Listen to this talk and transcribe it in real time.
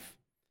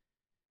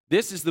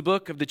This is the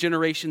book of the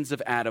generations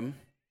of Adam.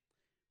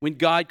 When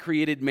God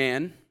created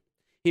man,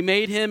 he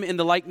made him in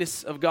the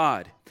likeness of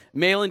God.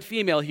 Male and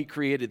female he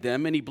created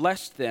them, and he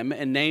blessed them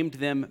and named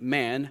them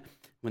man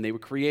when they were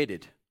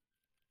created.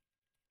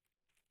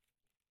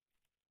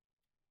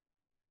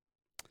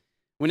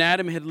 When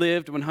Adam had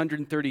lived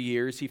 130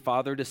 years, he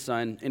fathered a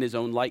son in his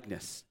own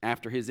likeness,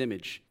 after his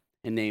image,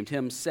 and named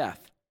him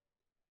Seth.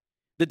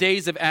 The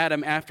days of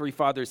Adam after he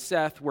fathered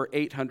Seth were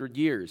 800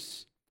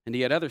 years, and he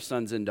had other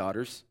sons and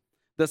daughters.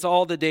 Thus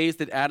all the days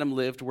that Adam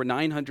lived were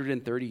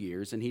 930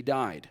 years, and he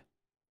died.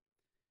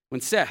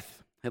 When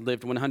Seth had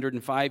lived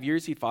 105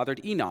 years, he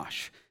fathered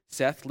Enosh.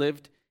 Seth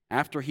lived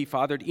after he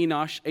fathered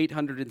Enosh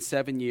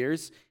 807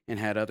 years, and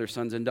had other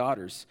sons and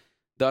daughters.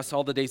 Thus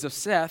all the days of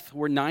Seth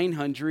were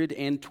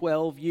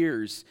 912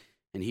 years,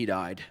 and he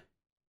died.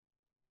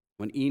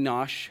 When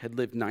Enosh had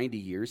lived 90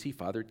 years, he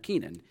fathered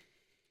Kenan.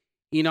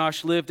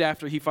 Enosh lived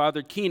after he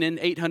fathered Kenan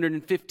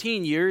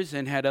 815 years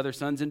and had other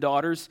sons and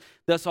daughters.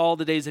 Thus all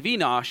the days of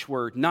Enosh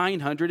were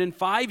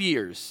 905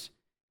 years,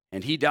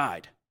 and he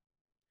died.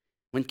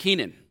 When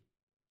Kenan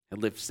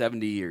had lived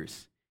 70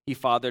 years, he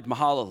fathered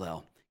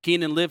Mahalalel.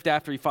 Kenan lived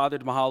after he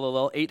fathered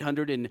Mahalalel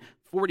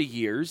 840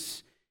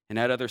 years and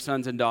had other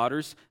sons and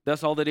daughters.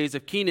 Thus all the days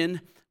of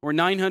Kenan were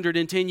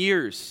 910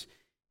 years,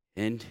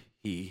 and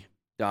he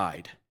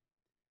died.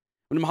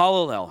 When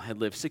Mahalalel had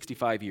lived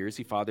 65 years,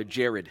 he fathered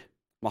Jared.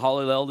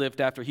 Mahalalel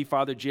lived after he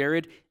fathered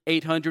Jared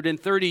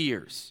 830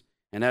 years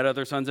and had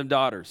other sons and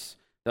daughters.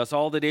 Thus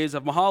all the days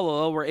of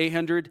Mahalalel were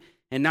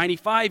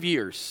 895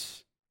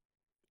 years,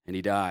 and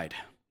he died.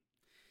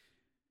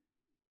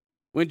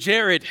 When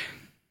Jared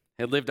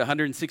had lived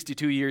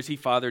 162 years, he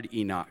fathered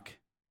Enoch.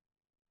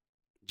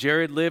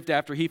 Jared lived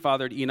after he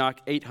fathered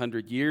Enoch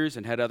 800 years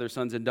and had other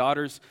sons and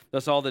daughters.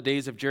 Thus all the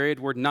days of Jared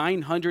were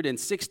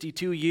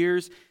 962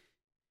 years, and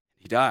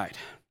he died.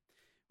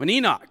 When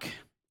Enoch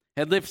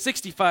had lived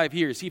 65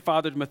 years, he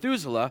fathered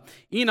Methuselah.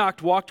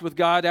 Enoch walked with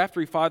God after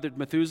he fathered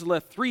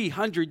Methuselah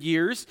 300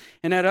 years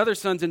and had other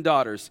sons and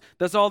daughters.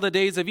 Thus all the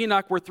days of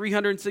Enoch were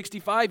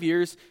 365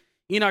 years.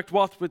 Enoch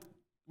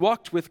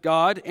walked with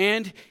God,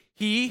 and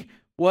he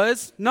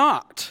was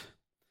not,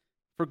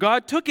 for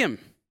God took him.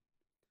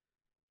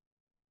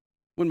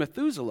 When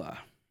Methuselah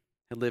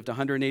had lived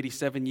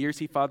 187 years,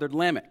 he fathered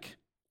Lamech.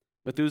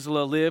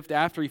 Methuselah lived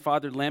after he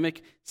fathered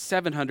Lamech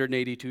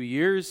 782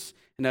 years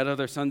and had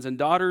other sons and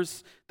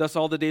daughters. Thus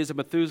all the days of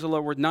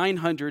Methuselah were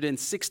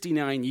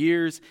 969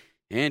 years,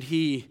 and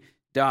he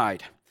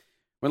died.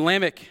 When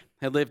Lamech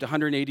had lived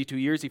 182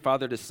 years, he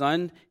fathered a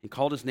son and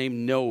called his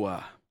name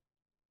Noah,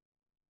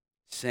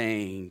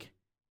 saying,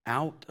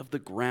 "Out of the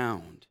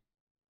ground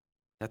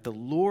that the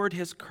Lord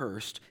has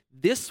cursed,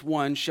 this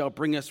one shall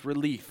bring us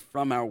relief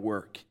from our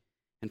work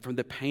and from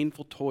the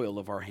painful toil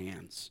of our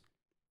hands."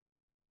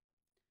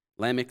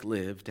 Lamech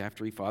lived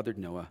after he fathered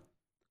Noah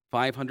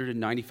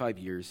 595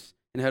 years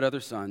and had other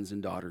sons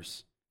and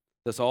daughters.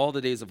 Thus all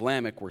the days of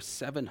Lamech were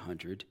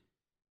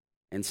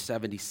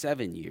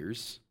 777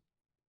 years,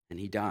 and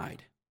he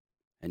died.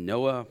 And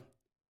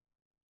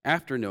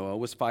after Noah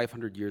was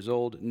 500 years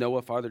old,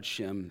 Noah fathered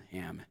Shem,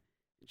 Ham,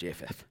 and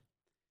Japheth.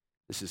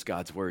 This is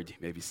God's word. You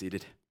may be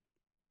seated.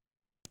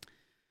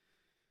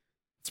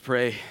 Let's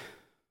pray.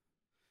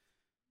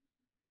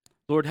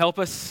 Lord, help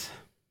us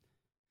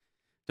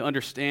to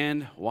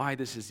understand why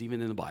this is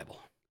even in the Bible.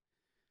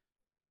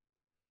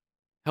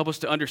 Help us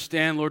to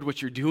understand, Lord,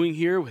 what you're doing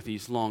here with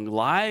these long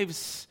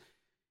lives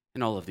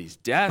and all of these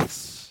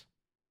deaths.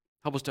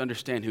 Help us to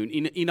understand who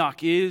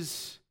Enoch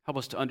is. Help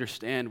us to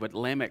understand what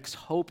Lamech's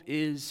hope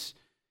is.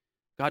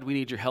 God, we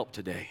need your help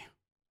today.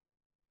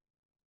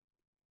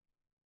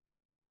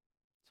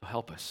 So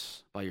help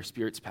us by your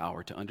Spirit's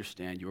power to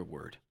understand your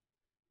word.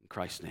 In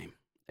Christ's name,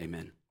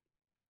 amen.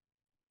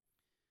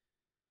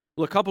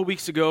 Well, a couple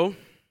weeks ago,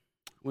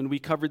 when we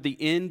covered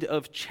the end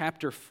of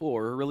chapter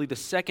 4, really the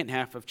second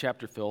half of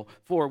chapter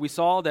 4, we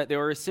saw that there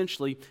are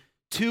essentially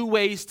two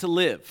ways to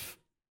live.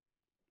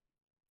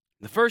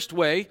 The first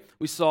way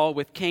we saw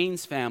with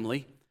Cain's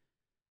family,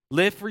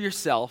 live for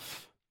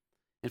yourself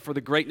and for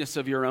the greatness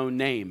of your own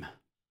name.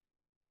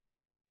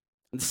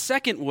 And the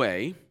second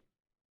way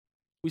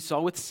we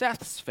saw with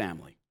Seth's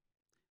family,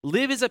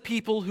 live as a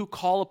people who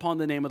call upon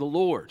the name of the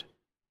Lord.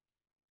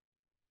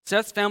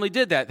 Seth's family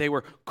did that. They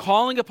were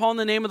calling upon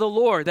the name of the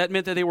Lord. That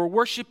meant that they were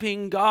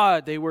worshiping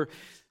God. They were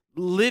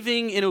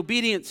living in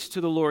obedience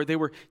to the Lord. They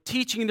were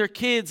teaching their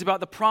kids about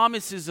the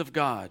promises of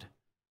God.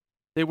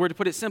 They were, to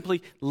put it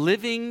simply,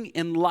 living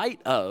in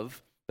light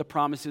of the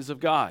promises of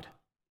God.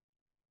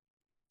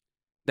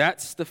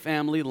 That's the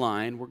family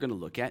line we're going to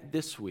look at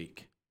this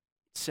week.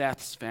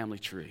 Seth's family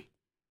tree.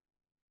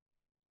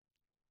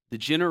 The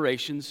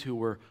generations who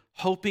were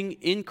hoping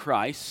in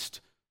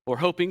Christ or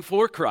hoping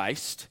for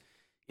Christ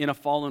in a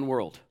fallen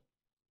world.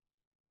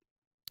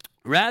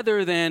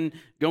 Rather than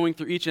going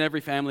through each and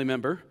every family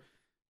member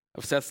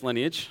of Seth's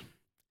lineage,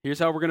 here's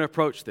how we're going to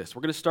approach this.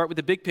 We're going to start with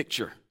the big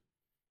picture.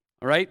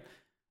 All right?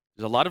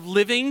 There's a lot of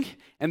living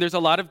and there's a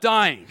lot of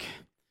dying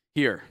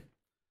here.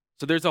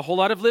 So there's a whole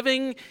lot of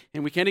living,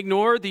 and we can't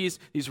ignore these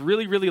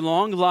really, really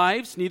long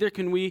lives. Neither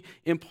can we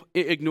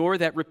ignore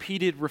that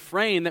repeated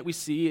refrain that we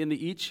see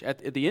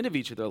at the end of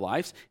each of their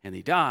lives. And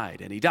he died,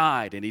 and he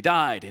died, and he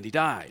died, and he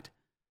died.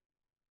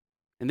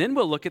 And then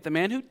we'll look at the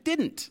man who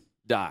didn't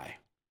die.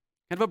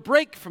 Kind of a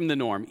break from the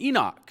norm,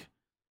 Enoch,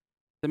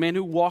 the man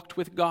who walked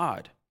with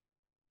God.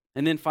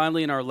 And then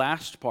finally, in our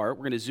last part,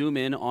 we're going to zoom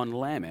in on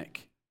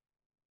Lamech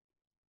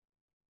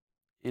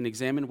and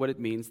examine what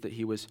it means that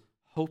he was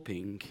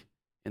hoping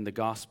in the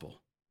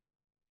gospel.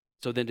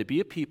 So then to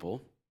be a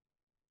people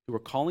who are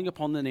calling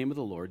upon the name of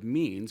the Lord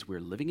means we're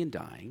living and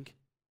dying,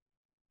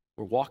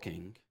 we're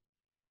walking,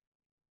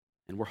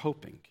 and we're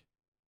hoping.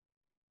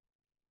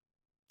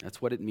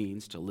 That's what it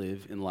means to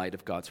live in light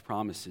of God's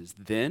promises.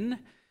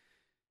 Then,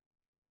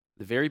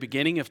 the very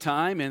beginning of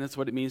time, and that's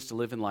what it means to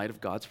live in light of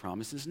God's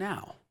promises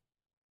now.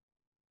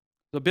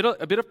 So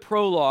a bit of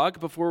prologue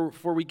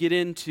before we get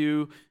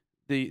into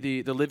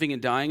the living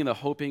and dying and the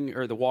hoping,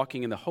 or the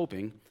walking and the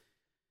hoping.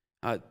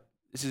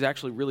 This is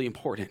actually really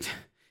important.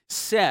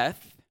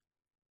 Seth,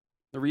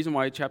 the reason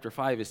why chapter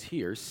 5 is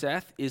here,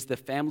 Seth is the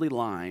family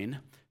line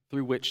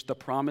through which the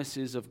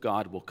promises of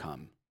God will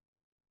come.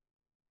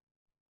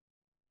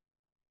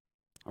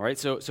 All right,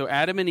 so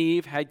Adam and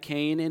Eve had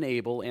Cain and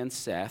Abel and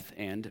Seth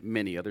and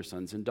many other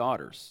sons and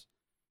daughters.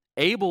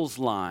 Abel's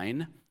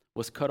line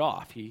was cut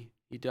off. He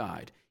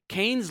died.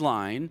 Cain's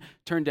line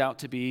turned out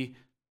to be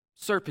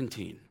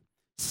serpentine.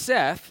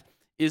 Seth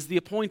is the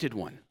appointed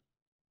one.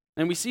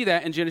 And we see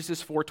that in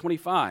Genesis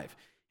 4:25.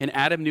 And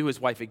Adam knew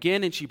his wife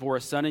again, and she bore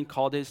a son and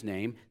called his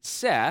name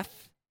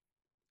Seth,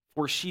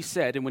 for she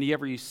said, and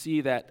whenever you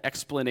see that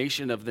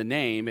explanation of the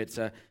name, it's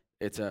a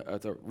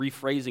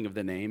rephrasing of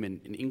the name in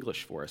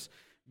English for us.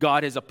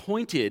 God has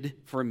appointed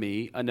for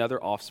me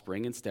another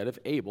offspring instead of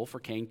Abel, for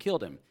Cain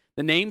killed him.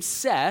 The name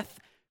Seth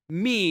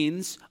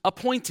means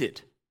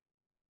appointed.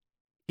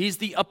 He's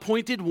the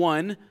appointed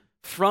one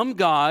from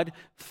God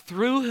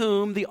through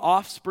whom the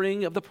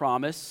offspring of the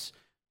promise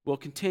will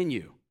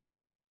continue.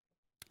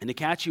 And to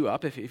catch you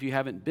up, if you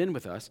haven't been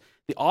with us,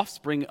 the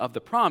offspring of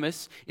the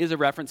promise is a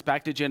reference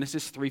back to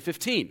Genesis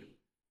 3:15.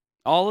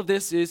 All of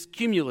this is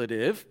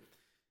cumulative.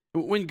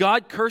 When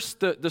God cursed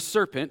the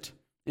serpent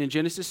in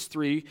Genesis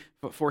 3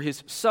 for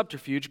his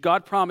subterfuge,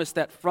 God promised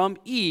that from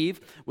Eve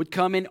would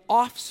come an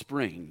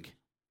offspring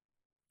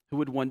who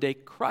would one day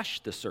crush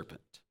the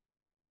serpent.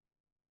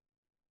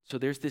 So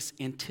there's this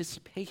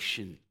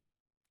anticipation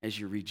as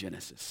you read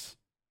Genesis.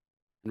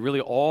 And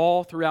really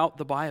all throughout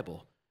the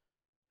Bible,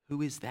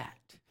 who is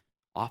that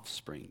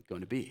offspring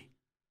going to be?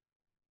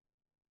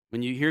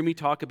 When you hear me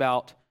talk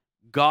about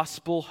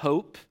gospel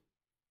hope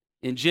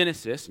in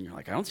Genesis, and you're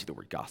like, I don't see the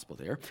word gospel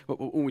there. But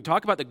when we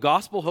talk about the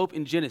gospel hope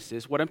in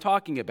Genesis, what I'm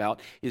talking about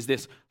is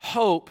this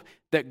hope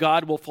that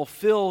God will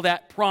fulfill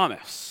that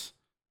promise,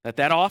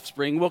 that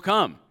offspring will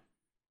come.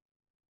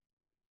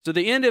 So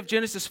the end of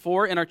Genesis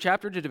 4 in our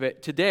chapter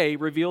today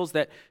reveals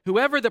that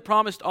whoever the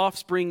promised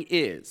offspring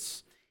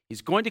is,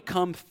 he's going to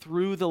come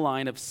through the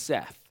line of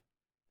Seth.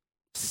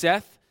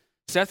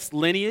 Seth's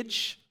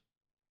lineage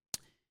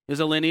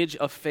is a lineage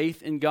of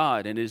faith in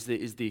God, and is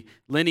the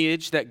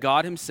lineage that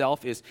God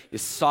himself is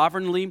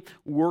sovereignly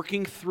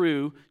working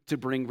through to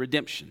bring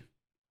redemption.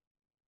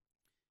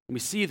 And we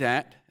see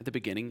that at the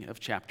beginning of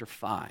chapter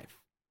 5.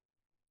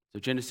 So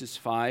Genesis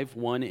 5,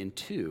 1 and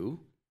 2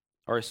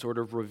 are a sort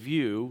of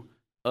review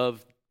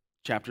of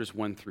chapters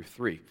 1 through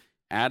 3.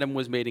 Adam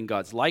was made in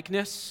God's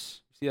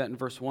likeness. See that in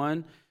verse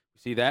 1? We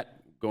see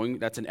that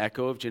that's an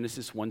echo of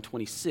Genesis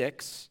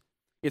 1:26.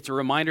 It's a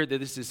reminder that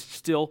this is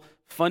still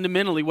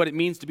fundamentally what it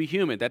means to be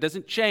human. That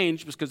doesn't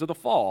change just because of the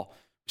fall.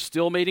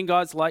 Still made in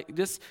God's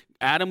likeness.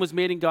 Adam was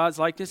made in God's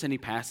likeness, and he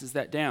passes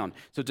that down.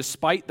 So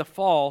despite the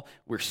fall,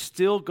 we're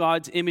still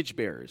God's image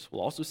bearers.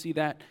 We'll also see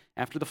that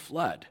after the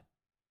flood.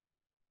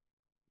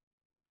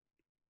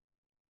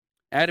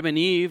 Adam and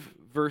Eve,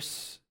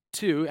 verse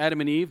 2,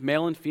 Adam and Eve,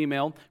 male and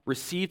female,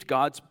 received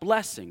God's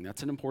blessing.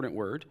 That's an important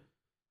word.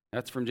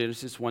 That's from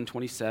Genesis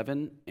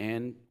 1:27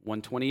 and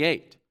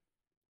 1:28.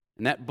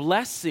 And that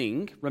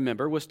blessing,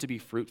 remember, was to be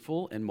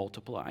fruitful and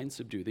multiply and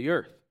subdue the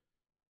earth.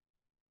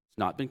 It's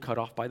not been cut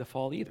off by the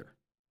fall either.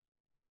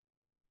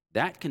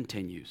 That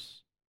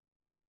continues.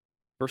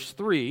 Verse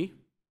 3,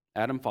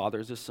 Adam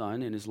fathers a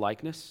son in his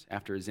likeness,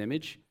 after his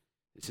image.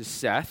 This is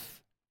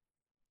Seth.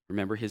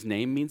 Remember, his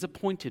name means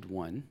appointed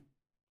one.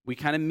 We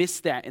kind of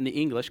miss that in the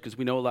English because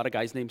we know a lot of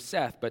guys named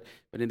Seth, but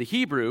in the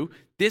Hebrew,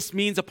 this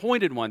means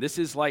appointed one. This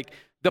is like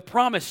the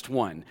promised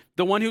one,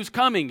 the one who's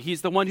coming.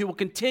 He's the one who will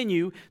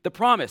continue the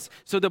promise.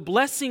 So the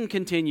blessing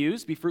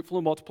continues, be fruitful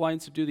and multiply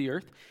and subdue the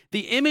earth.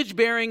 The image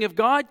bearing of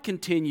God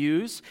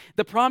continues.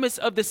 The promise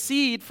of the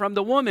seed from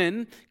the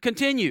woman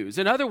continues.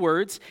 In other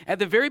words, at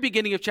the very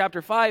beginning of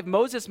chapter 5,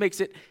 Moses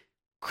makes it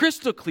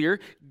crystal clear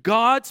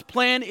God's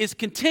plan is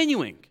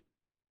continuing.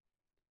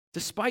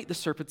 Despite the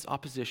serpent's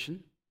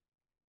opposition,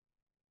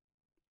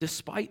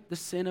 despite the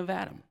sin of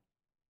Adam,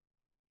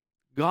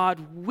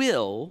 God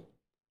will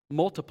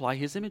multiply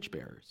his image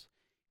bearers.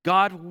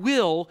 God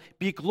will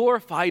be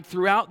glorified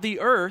throughout the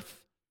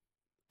earth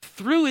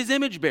through his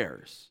image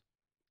bearers.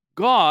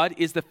 God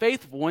is the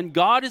faithful one.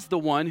 God is the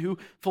one who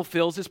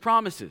fulfills his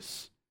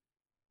promises.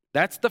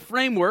 That's the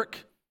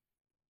framework,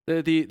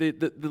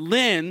 the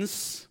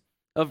lens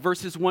of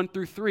verses 1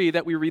 through 3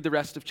 that we read the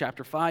rest of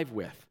chapter 5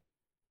 with.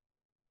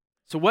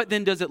 So what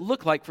then does it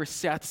look like for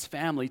Seth's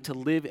family to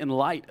live in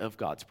light of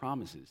God's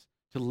promises,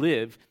 to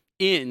live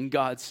in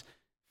God's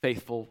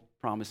faithful,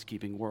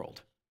 promise-keeping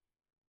world?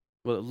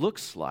 Well, it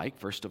looks like,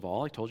 first of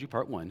all, I told you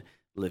part 1,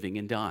 living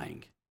and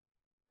dying.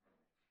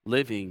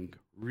 Living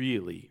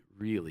really,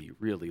 really,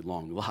 really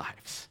long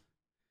lives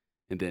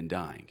and then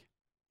dying.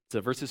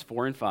 So verses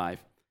 4 and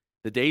 5,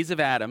 the days of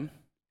Adam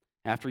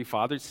after he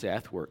fathered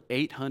Seth were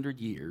 800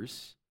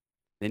 years.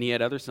 Then he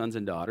had other sons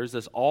and daughters.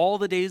 Thus all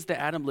the days that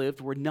Adam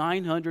lived were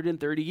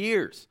 930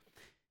 years,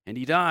 and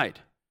he died.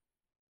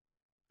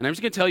 And I'm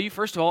just going to tell you,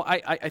 first of all,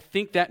 I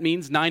think that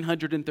means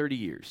 930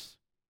 years.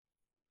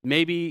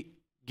 Maybe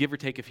give or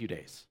take a few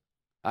days.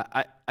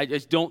 I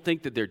just don't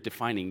think that they're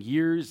defining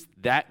years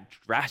that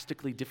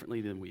drastically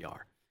differently than we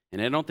are.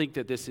 And I don't think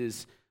that this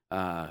is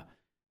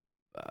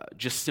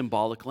just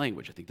symbolic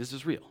language. I think this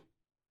is real.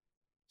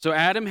 So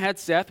Adam had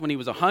Seth when he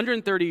was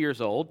 130 years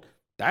old.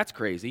 That's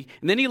crazy.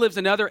 And then he lives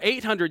another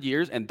 800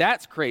 years, and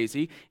that's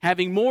crazy,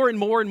 having more and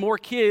more and more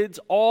kids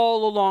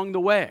all along the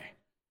way.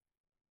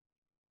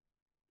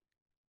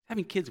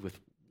 Having kids with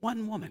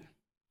one woman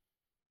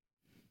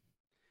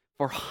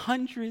for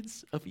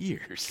hundreds of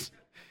years.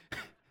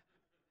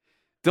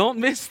 Don't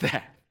miss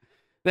that.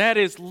 That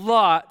is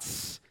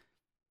lots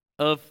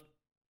of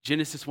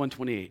Genesis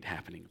 1:28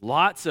 happening.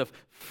 Lots of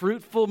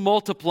fruitful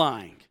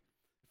multiplying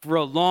for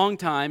a long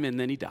time, and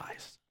then he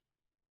dies.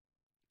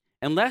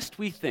 And lest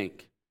we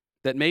think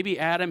that maybe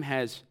Adam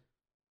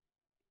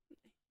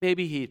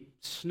maybe he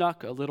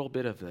snuck a little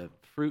bit of the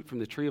fruit from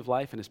the tree of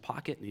life in his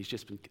pocket, and he's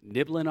just been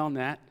nibbling on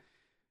that,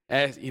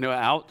 as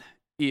out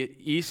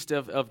east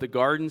of the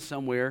garden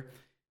somewhere.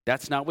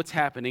 That's not what's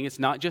happening. It's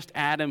not just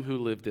Adam who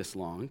lived this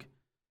long.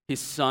 His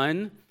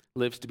son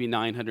lives to be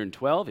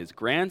 912, his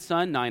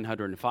grandson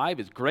 905,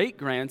 his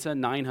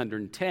great-grandson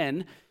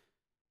 910,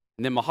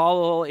 and then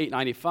Mahalalel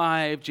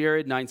 895,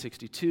 Jared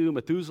 962,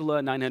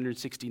 Methuselah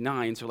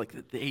 969. So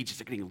the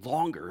ages are getting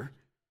longer.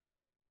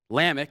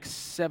 Lamech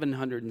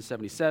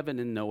 777,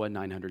 and Noah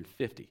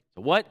 950.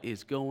 So what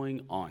is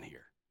going on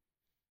here?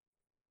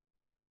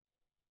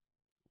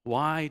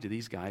 Why do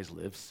these guys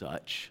live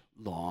such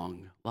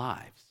long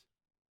lives?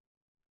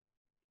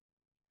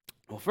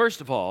 Well,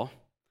 first of all,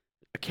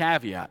 a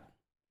caveat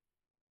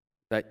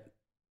that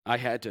I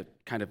had to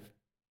kind of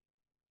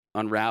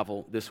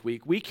unravel this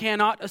week. We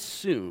cannot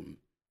assume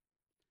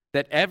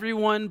that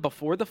everyone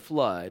before the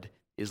flood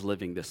is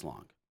living this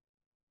long.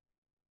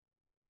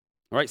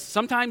 All right,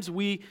 sometimes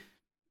we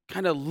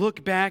kind of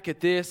look back at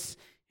this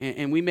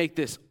and we make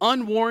this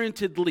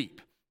unwarranted leap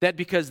that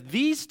because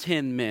these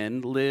 10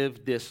 men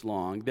lived this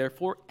long,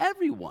 therefore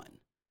everyone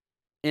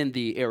in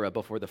the era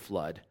before the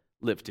flood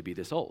lived to be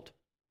this old.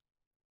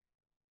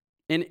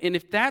 And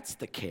if that's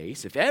the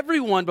case, if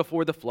everyone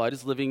before the flood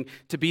is living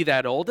to be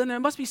that old, then there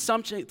must be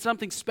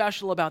something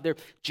special about their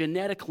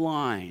genetic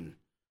line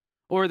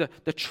or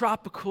the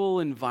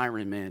tropical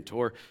environment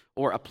or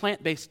a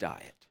plant-based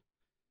diet.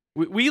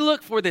 We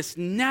look for this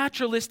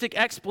naturalistic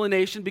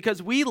explanation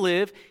because we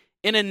live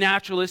in a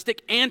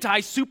naturalistic,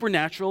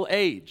 anti-supernatural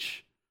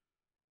age.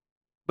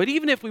 But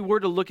even if we were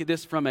to look at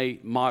this from a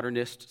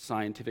modernist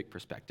scientific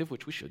perspective,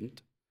 which we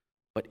shouldn't,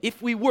 but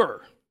if we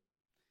were,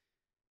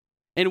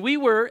 and we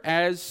were,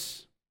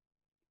 as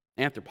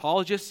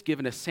anthropologists,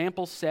 given a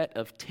sample set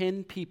of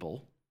 10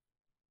 people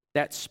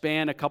that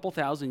span a couple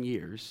thousand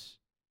years,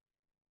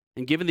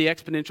 and given the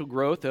exponential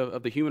growth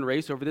of the human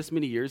race over this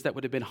many years, that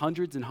would have been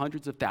hundreds and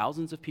hundreds of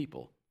thousands of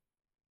people.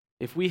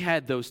 If we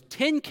had those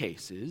 10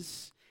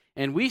 cases,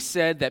 and we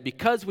said that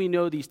because we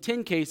know these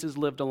 10 cases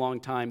lived a long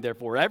time,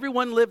 therefore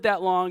everyone lived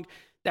that long,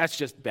 that's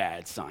just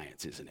bad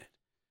science, isn't it?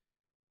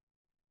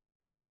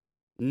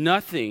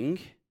 Nothing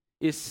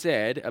is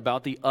said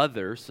about the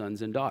other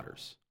sons and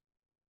daughters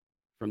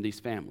from these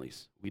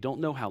families. We don't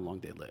know how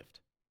long they lived.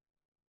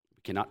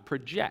 We cannot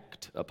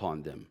project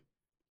upon them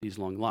these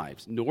long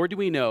lives, nor do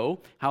we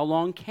know how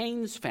long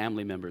Cain's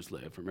family members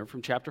lived. Remember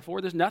from chapter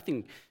 4, there's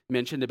nothing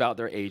mentioned about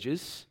their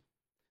ages.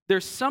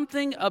 There's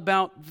something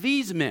about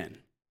these men,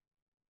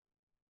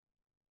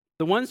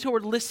 the ones who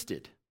are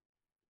listed,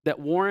 that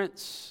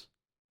warrants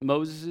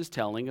Moses'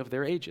 telling of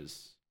their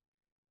ages.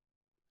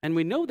 And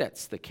we know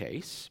that's the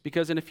case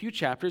because in a few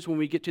chapters, when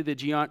we get to the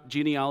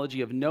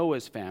genealogy of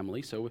Noah's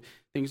family, so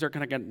things are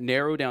kind of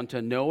narrowed down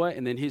to Noah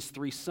and then his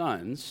 3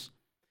 sons,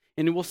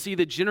 and we'll see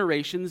the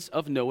generations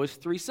of Noah's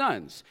 3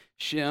 sons,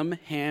 Shem,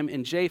 Ham,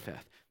 and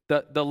Japheth.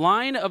 The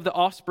line of the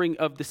offspring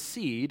of the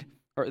seed,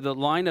 or the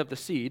line of the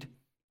seed,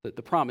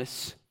 the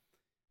promise,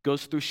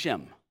 goes through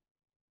Shem.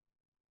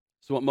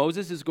 So what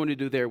Moses is going to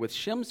do there with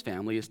Shem's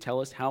family is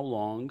tell us how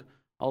long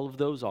all of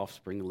those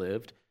offspring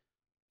lived,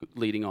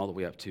 leading all the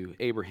way up to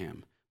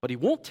Abraham. But he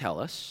won't tell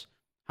us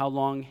how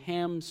long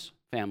Ham's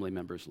family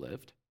members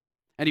lived,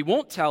 and he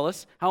won't tell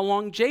us how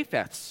long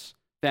Japheth's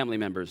family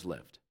members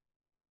lived.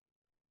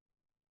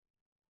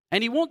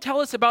 And he won't tell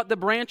us about the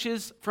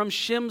branches from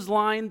Shem's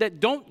line that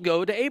don't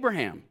go to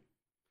Abraham.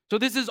 So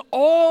this is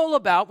all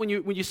about, when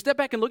you step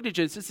back and look at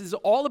Genesis, this is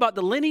all about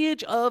the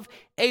lineage of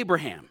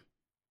Abraham.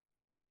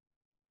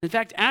 In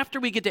fact, after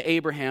we get to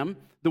Abraham,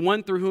 the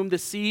one through whom the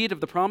seed of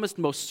the promise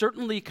most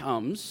certainly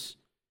comes,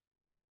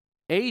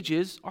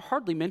 ages are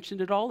hardly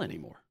mentioned at all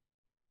anymore.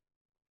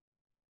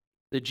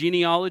 The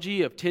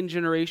genealogy of 10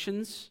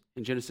 generations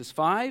in Genesis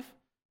 5,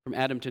 from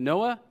Adam to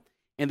Noah,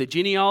 and the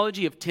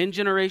genealogy of 10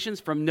 generations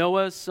from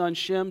Noah's son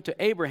Shem to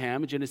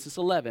Abraham in Genesis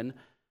 11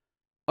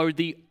 are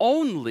the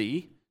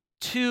only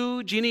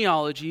 2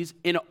 genealogies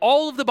in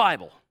all of the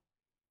Bible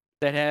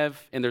that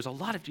have, and there's a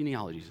lot of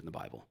genealogies in the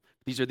Bible,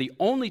 these are the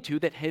only 2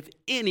 that have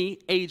any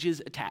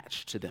ages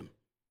attached to them.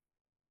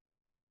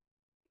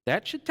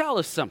 That should tell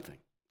us something.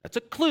 That's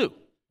a clue.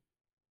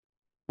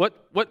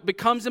 What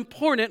becomes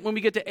important when we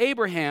get to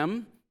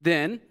Abraham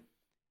then,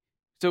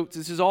 so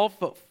this is all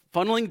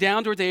funneling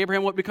down towards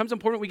Abraham, what becomes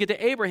important when we get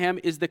to Abraham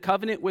is the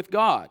covenant with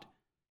God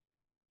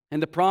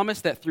and the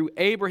promise that through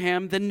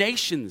Abraham the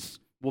nations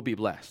will be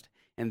blessed.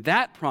 And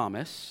that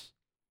promise,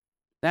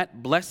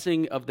 that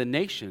blessing of the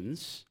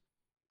nations,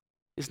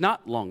 is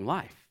not long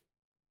life.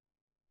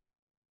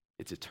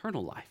 It's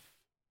eternal life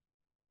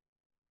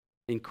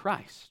in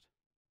Christ.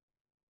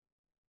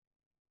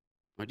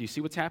 Now, do you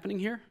see what's happening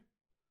here?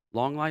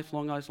 Long life,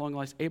 long life, long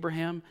life.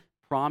 Abraham,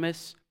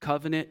 promise,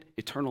 covenant,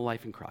 eternal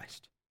life in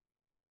Christ.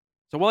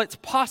 So while it's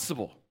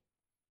possible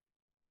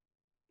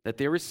that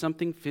there is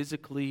something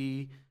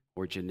physically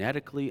or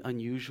genetically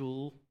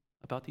unusual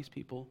about these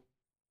people,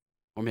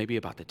 or maybe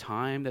about the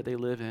time that they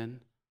live in,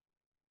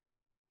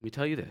 let me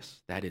tell you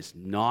this, that is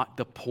not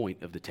the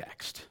point of the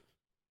text.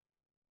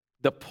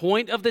 The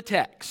point of the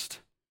text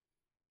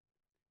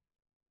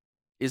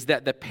is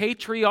that the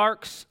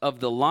patriarchs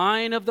of the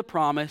line of the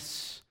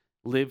promise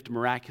lived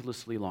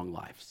miraculously long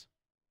lives.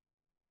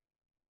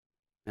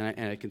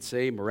 And I can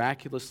say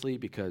miraculously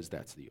because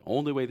that's the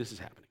only way this is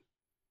happening.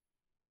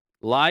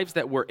 Lives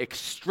that were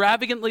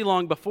extravagantly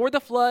long before the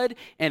flood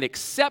and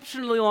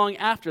exceptionally long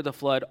after the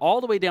flood,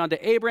 all the way down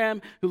to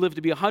Abraham, who lived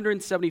to be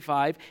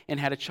 175 and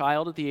had a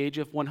child at the age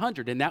of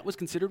 100. And that was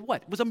considered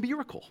what? It was a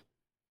miracle,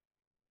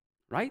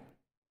 right?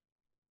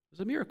 It was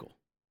a miracle.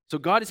 So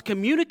God is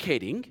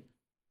communicating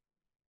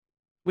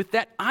with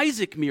that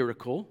Isaac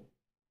miracle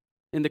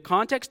in the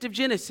context of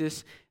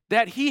Genesis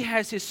that he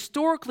has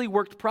historically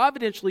worked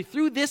providentially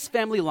through this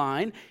family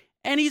line,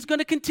 and he's going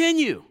to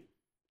continue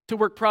to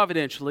work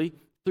providentially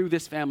through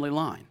this family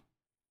line.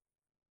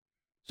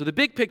 So the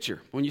big picture,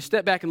 when you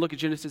step back and look at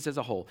Genesis as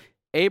a whole,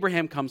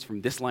 Abraham comes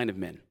from this line of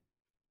men.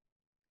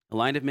 A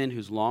line of men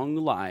whose long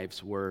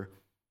lives were,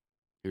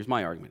 here's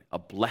my argument, a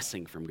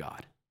blessing from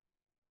God.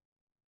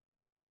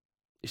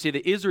 You see,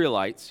 the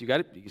Israelites, you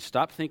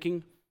stop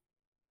thinking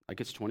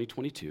like it's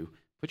 2022.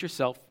 Put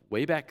yourself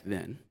way back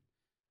then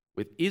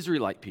with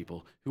Israelite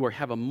people who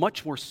have a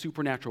much more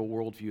supernatural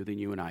worldview than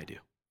you and I do.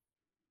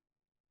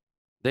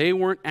 They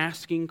weren't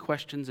asking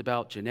questions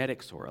about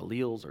genetics or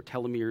alleles or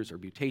telomeres or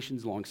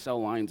mutations along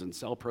cell lines and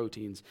cell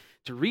proteins.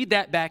 To read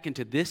that back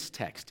into this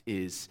text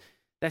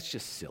that's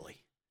just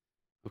silly.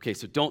 Okay,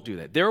 so don't do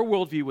that. Their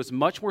worldview was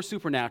much more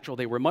supernatural.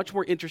 They were much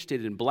more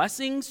interested in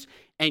blessings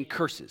and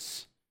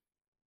curses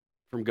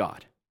from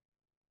God.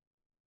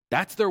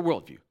 That's their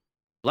worldview.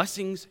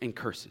 Blessings and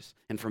curses.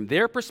 And from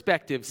their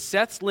perspective,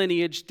 Seth's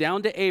lineage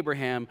down to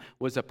Abraham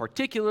was a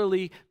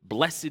particularly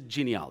blessed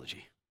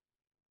genealogy.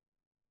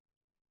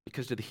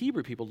 Because to the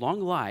Hebrew people,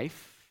 long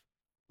life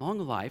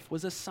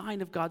was a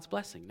sign of God's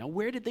blessing. Now,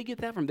 where did they get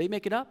that from? They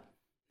make it up?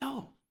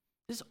 No.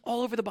 This is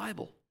all over the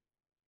Bible.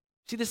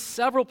 See, there's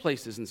several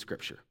places in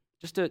Scripture.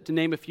 Just to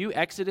name a few,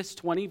 Exodus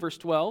 20, verse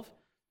 12.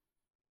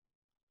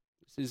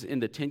 This is in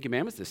the Ten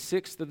Commandments, the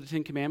sixth of the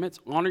Ten Commandments.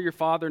 Honor your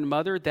father and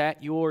mother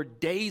that your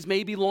days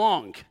may be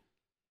long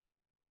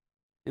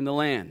in the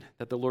land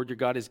that the Lord your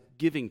God is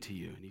giving to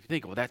you. And you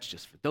think, well, that's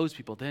just for those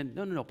people. Then,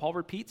 no. Paul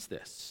repeats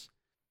this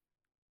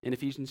in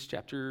Ephesians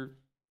chapter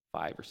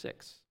 5 or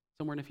 6,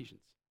 somewhere in Ephesians.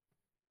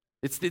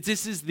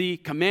 This is the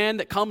command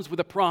that comes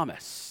with a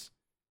promise.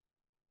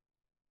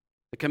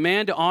 The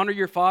command to honor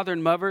your father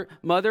and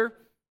mother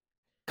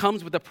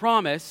comes with a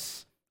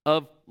promise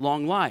of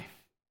long life.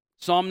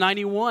 Psalm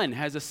 91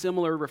 has a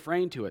similar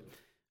refrain to it.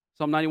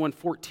 Psalm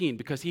 91:14,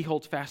 because he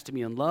holds fast to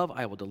me in love,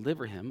 I will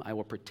deliver him, I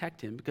will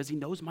protect him, because he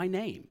knows my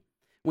name.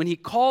 When he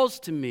calls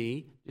to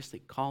me, just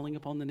like calling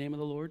upon the name of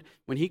the Lord,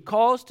 when he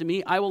calls to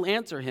me, I will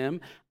answer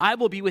him. I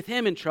will be with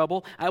him in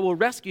trouble. I will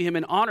rescue him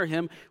and honor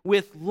him.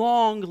 With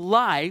long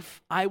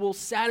life, I will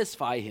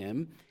satisfy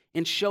him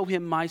and show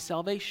him my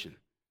salvation.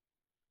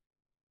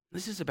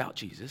 This is about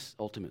Jesus,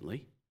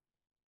 ultimately.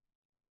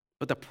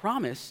 But the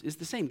promise is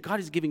the same. God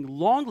is giving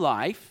long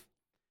life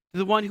to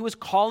the one who is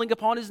calling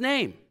upon his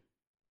name.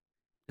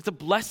 It's a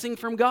blessing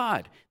from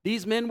God.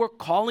 These men were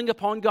calling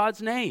upon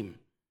God's name.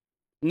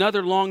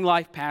 Another long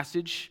life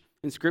passage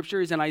in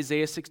Scripture is in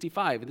Isaiah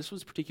 65. This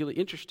was particularly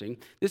interesting.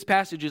 This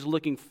passage is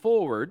looking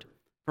forward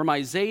from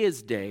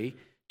Isaiah's day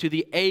to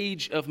the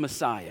age of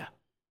Messiah,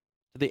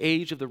 to the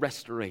age of the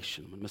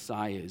restoration when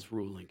Messiah is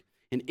ruling.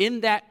 And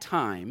in that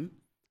time,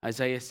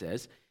 Isaiah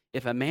says,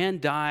 if a man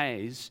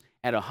dies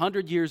at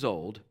 100 years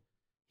old,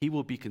 he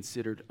will be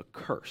considered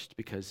accursed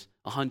because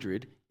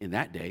 100 in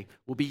that day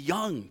will be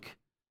young.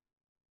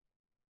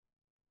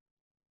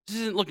 This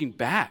isn't looking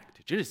back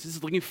to Genesis. This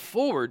is looking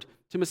forward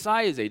to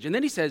Messiah's age. And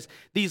then he says,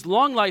 these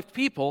long-lived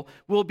people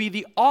will be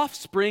the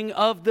offspring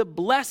of the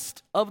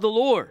blessed of the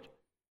Lord.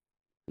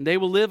 And they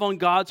will live on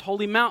God's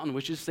holy mountain,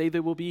 which is to say they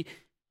will be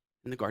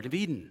in the Garden of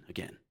Eden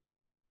again.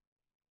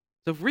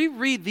 So if we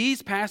read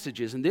these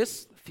passages and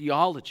this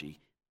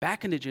theology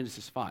back into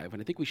Genesis 5,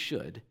 and I think we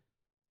should,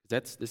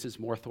 this is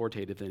more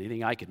authoritative than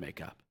anything I could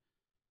make up.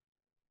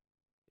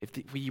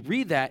 If we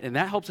read that and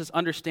that helps us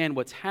understand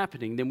what's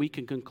happening, then we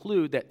can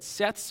conclude that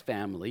Seth's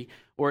family,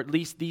 or at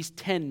least these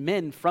 10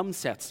 men from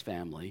Seth's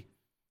family,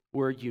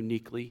 were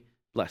uniquely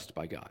blessed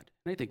by God.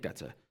 And I think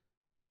that's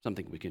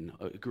something we can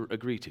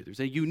agree to. There's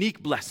a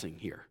unique blessing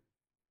here.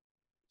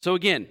 So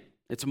again,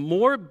 it's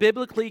more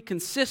biblically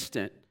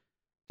consistent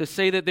to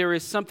say that there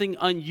is something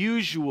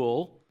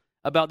unusual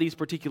about these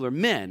particular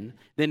men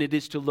than it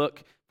is to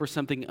look for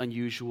something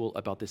unusual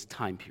about this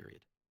time period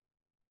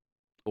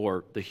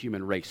or the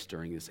human race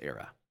during this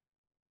era.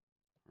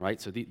 Right?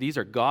 So these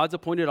are God's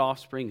appointed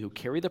offspring who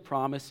carry the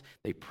promise.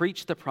 They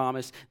preach the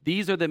promise.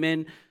 These are the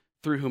men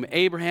through whom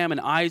Abraham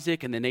and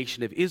Isaac and the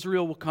nation of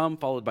Israel will come,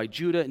 followed by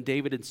Judah and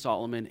David and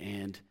Solomon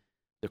and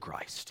the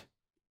Christ.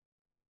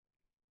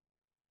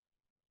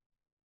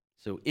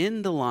 So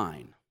in the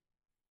line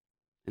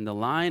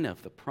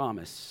of the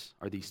promise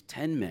are these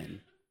 10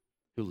 men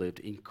who lived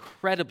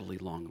incredibly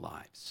long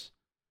lives.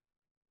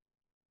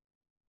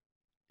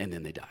 And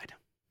then they died.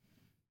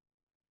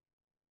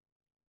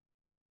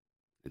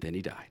 And then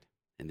he died.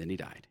 And then he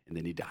died. And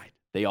then he died.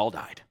 They all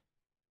died.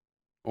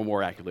 Or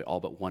more accurately, all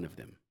but one of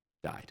them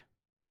died.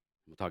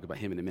 We'll talk about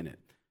him in a minute.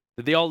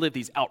 But they all lived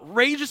these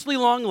outrageously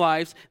long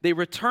lives. They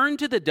returned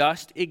to the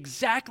dust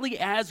exactly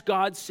as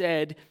God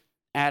said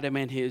Adam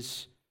and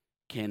his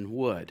kin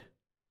would.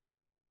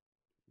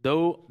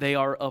 Though they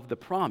are of the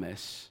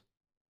promise,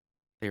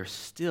 they are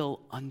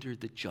still under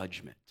the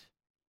judgment.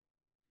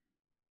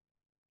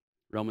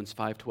 Romans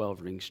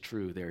 5:12 rings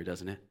true there,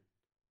 doesn't it?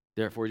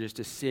 Therefore, just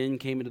as sin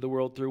came into the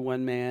world through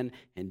one man,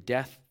 and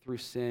death through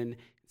sin,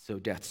 so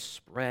death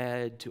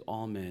spread to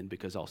all men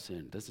because all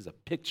sinned. This is a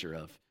picture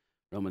of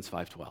Romans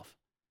 5:12.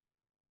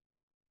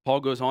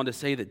 Paul goes on to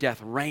say that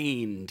death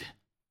reigned.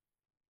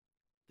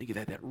 Think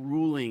of that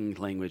ruling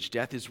language.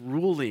 Death is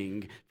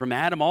ruling from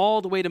Adam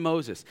all the way to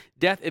Moses.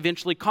 Death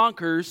eventually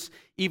conquers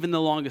even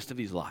the longest of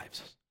these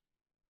lives.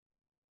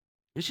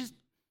 It's just,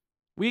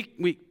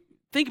 we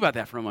think about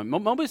that for a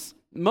moment.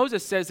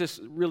 Moses says this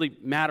really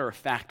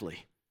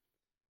matter-of-factly.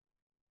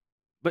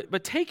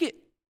 But take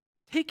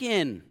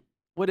in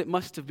what it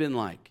must have been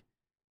like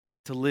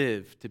to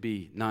live to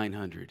be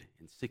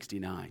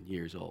 969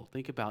 years old.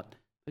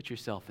 Put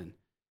yourself in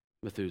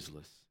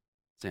Methuselah's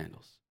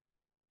sandals.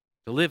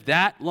 To live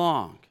that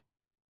long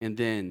and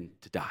then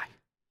to die.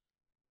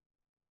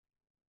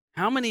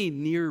 How many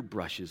near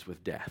brushes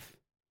with death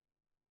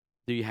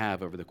do you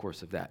have over the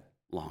course of that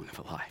long of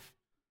a life?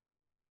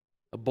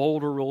 A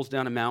boulder rolls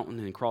down a mountain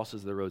and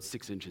crosses the road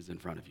 6 inches in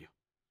front of you.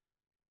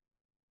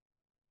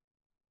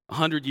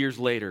 100 years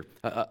later,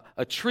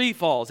 a tree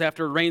falls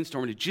after a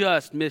rainstorm and it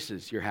just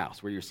misses your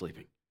house where you're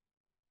sleeping.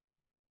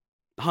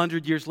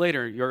 100 years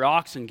later, your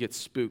oxen get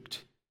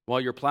spooked while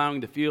you're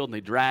plowing the field and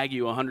they drag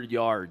you 100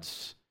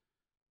 yards.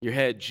 Your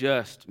head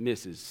just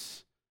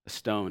misses a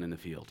stone in the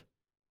field.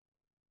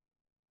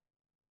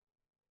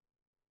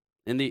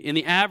 In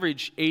the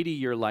average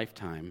 80-year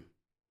lifetime,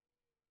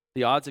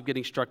 the odds of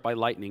getting struck by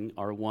lightning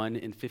are 1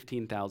 in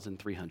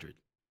 15,300,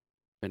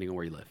 depending on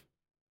where you live.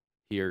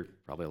 Here,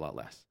 probably a lot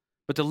less.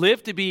 But to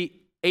live to be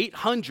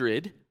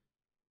 800,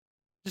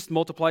 just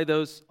multiply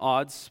those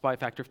odds by a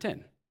factor of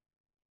 10.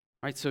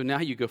 Right? So now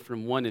you go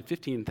from 1 in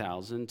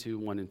 15,000 to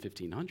 1 in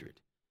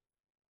 1,500.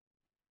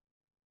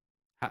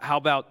 How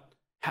about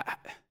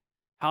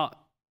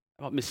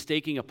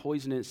mistaking a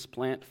poisonous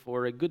plant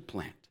for a good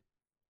plant?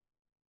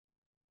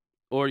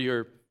 Or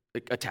you're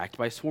attacked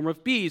by a swarm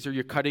of bees, or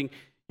you're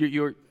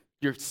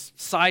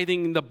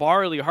scything the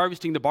barley,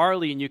 harvesting the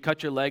barley, and you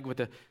cut your leg with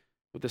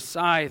a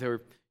scythe,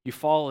 or you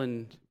fall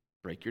and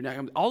break your neck.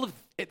 All of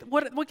it,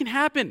 what can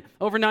happen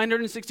over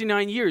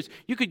 969 years?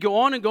 You could go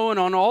on and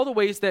on all the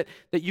ways that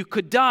you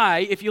could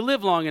die if you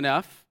live long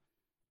enough.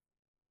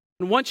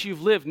 And once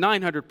you've lived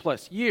 900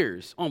 plus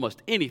years,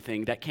 almost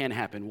anything that can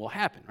happen will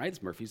happen, right?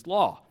 It's Murphy's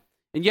Law.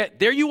 And yet,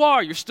 there you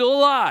are, you're still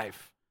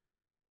alive.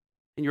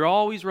 And you're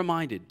always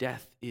reminded,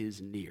 death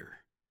is near.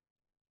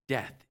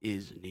 Death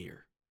is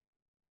near.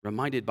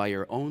 Reminded by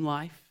your own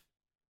life,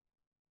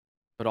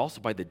 but also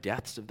by the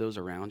deaths of those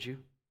around you.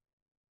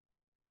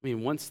 I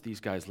mean, once these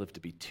guys live to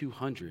be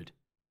 200,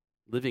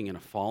 living in a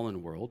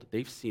fallen world,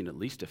 they've seen at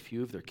least a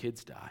few of their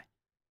kids die,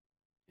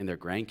 and their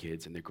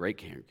grandkids, and their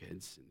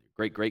great-grandkids, and their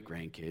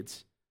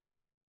great-great-grandkids.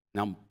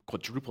 Now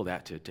quadruple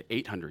that to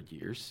 800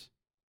 years.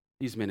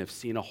 These men have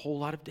seen a whole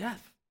lot of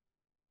death.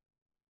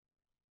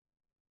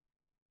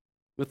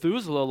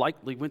 Methuselah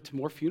likely went to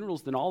more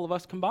funerals than all of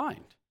us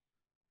combined.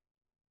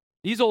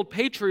 These old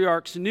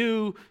patriarchs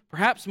knew,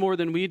 perhaps more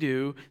than we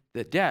do,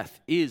 that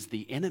death is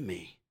the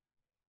enemy.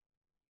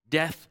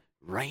 Death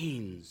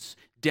reigns.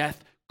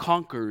 Death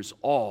conquers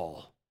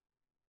all.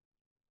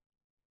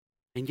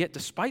 And yet,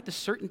 despite the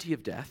certainty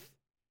of death,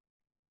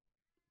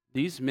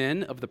 these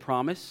men of the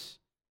promise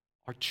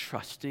are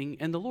trusting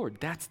in the Lord.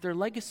 That's their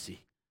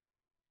legacy.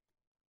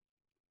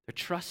 They're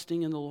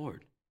trusting in the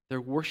Lord.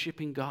 They're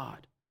worshiping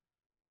God.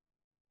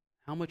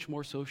 How much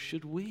more so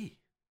should we?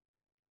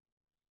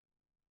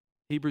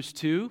 Hebrews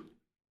 2,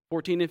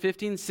 14 and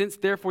 15, since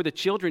therefore the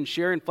children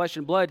share in flesh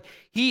and blood,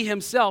 he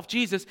himself,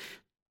 Jesus,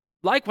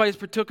 likewise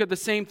partook of the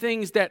same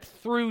things, that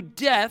through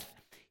death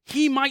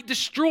he might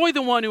destroy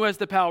the one who has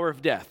the power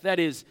of death, that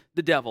is,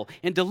 the devil,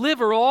 and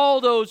deliver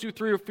all those who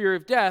through fear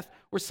of death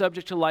were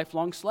subject to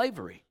lifelong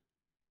slavery.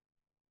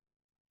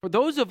 For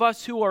those of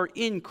us who are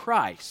in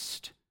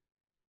Christ,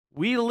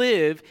 we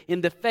live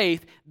in the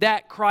faith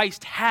that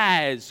Christ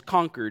has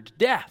conquered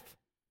death.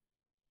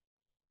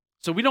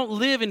 So we don't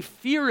live in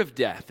fear of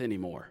death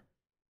anymore.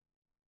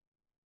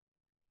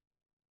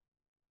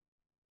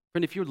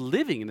 Friend, if you're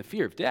living in the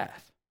fear of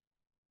death,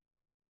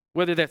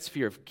 whether that's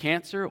fear of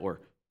cancer or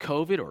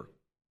COVID or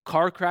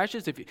car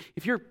crashes,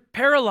 if you're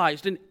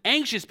paralyzed and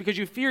anxious because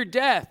you fear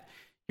death,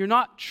 you're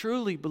not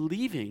truly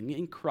believing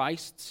in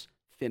Christ's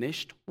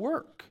finished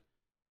work.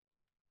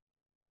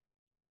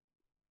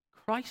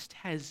 Christ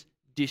has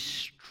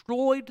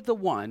destroyed the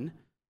one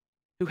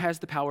who has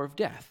the power of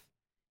death.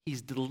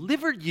 He's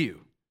delivered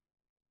you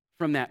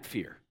from that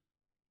fear.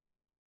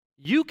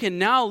 You can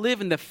now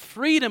live in the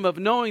freedom of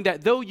knowing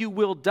that though you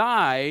will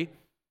die,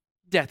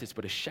 death is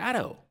but a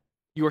shadow.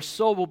 Your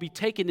soul will be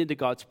taken into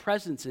God's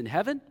presence in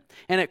heaven,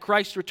 and at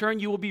Christ's return,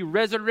 you will be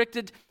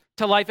resurrected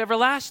to life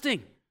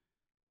everlasting.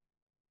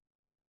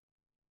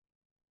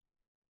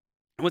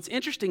 And what's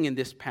interesting in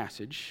this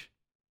passage,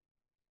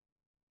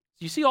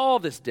 you see all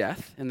this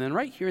death, and then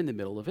right here in the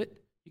middle of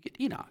it, you get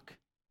Enoch.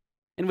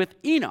 And with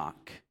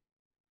Enoch,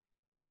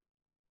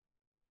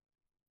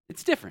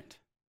 it's different,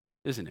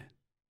 isn't it?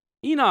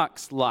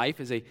 Enoch's life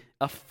is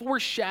a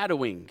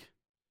foreshadowing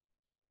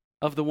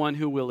of the one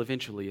who will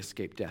eventually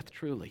escape death,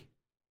 truly.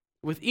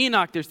 With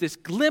Enoch, there's this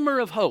glimmer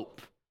of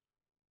hope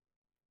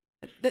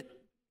that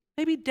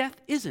maybe death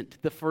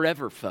isn't the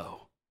forever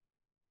foe.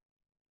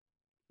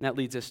 And that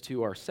leads us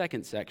to our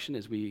second section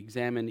as we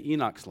examine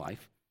Enoch's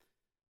life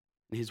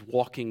and his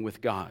walking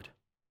with God.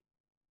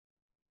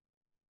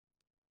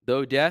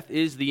 Though death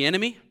is the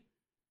enemy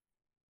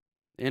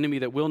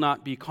that will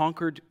not be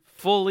conquered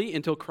fully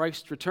until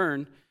Christ's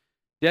return,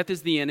 death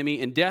is the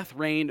enemy, and death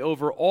reigned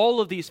over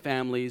all of these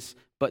families,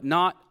 but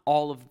not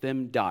all of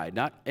them died.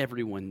 Not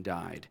everyone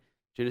died.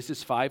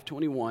 Genesis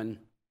 5:21,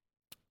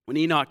 when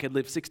Enoch had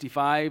lived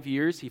 65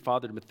 years, he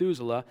fathered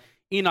Methuselah.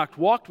 Enoch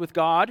walked with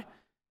God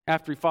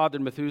after he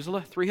fathered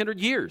Methuselah 300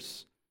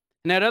 years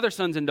and had other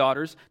sons and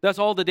daughters. Thus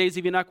all the days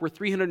of Enoch were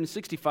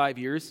 365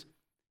 years.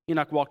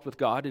 Enoch walked with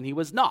God, and he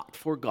was not,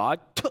 for God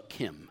took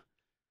him.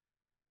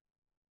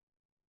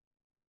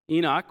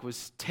 Enoch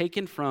was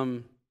taken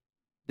from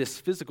this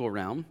physical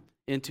realm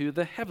into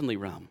the heavenly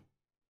realm,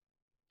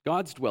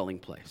 God's dwelling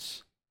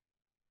place.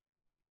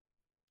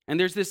 And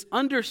there's this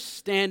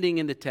understanding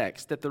in the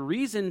text that the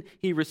reason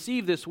he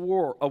received this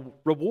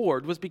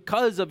reward was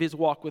because of his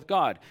walk with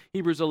God.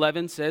 Hebrews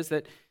 11 says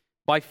that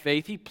by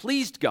faith he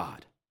pleased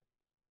God.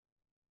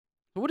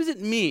 What does it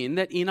mean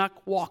that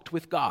Enoch walked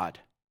with God?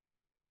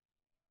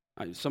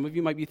 Some of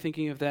you might be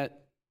thinking of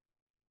that,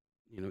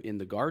 in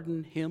the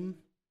garden hymn.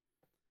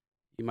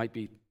 You might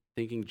be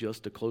thinking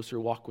just a closer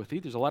walk with thee.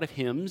 There's a lot of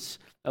hymns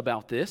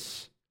about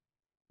this.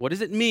 What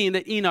does it mean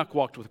that Enoch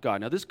walked with God?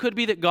 Now, this could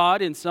be that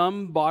God, in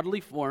some bodily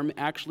form,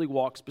 actually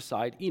walks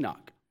beside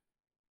Enoch.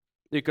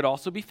 It could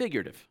also be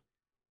figurative.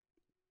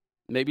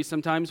 Maybe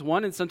sometimes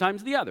one and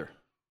sometimes the other.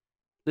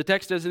 The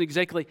text doesn't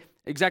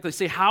exactly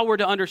say how we're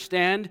to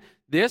understand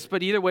this,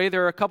 but either way,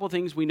 there are a couple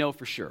things we know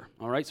for sure.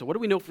 All right, so what do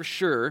we know for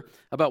sure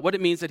about what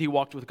it means that he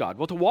walked with God?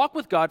 Well, to walk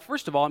with God,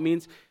 first of all, it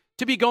means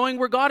to be going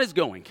where God is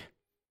going.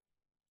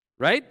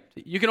 Right?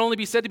 You can only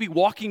be said to be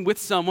walking with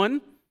someone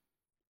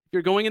if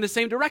you're going in the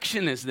same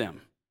direction as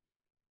them.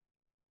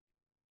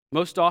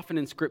 Most often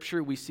in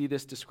Scripture, we see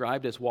this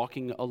described as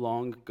walking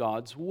along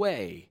God's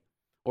way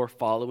or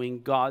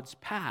following God's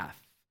path,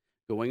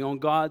 going on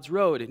God's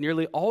road. It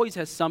nearly always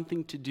has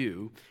something to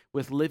do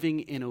with living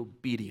in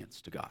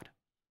obedience to God.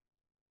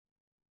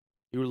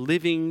 You're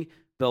living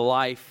the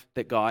life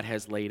that God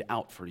has laid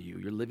out for you.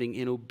 You're living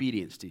in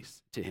obedience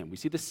to Him. We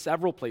see this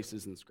several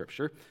places in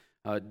Scripture.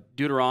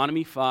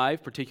 Deuteronomy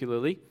 5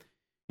 particularly.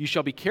 You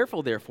shall be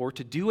careful, therefore,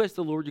 to do as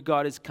the Lord your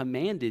God has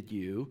commanded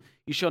you.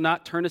 You shall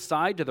not turn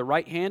aside to the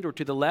right hand or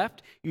to the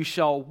left. You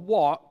shall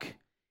walk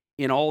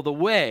in all the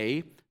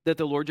way that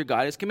the Lord your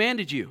God has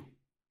commanded you,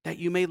 that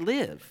you may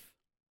live,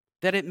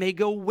 that it may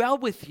go well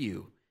with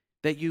you,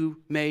 that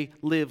you may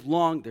live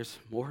long. There's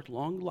more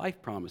long life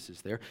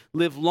promises there.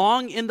 Live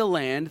long in the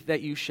land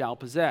that you shall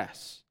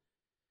possess.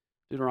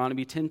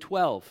 Deuteronomy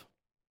 10:12.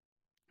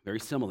 Very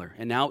similar.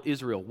 And now,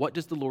 Israel, what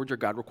does the Lord your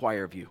God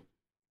require of you?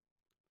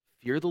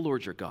 Fear the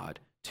Lord your God,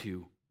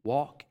 to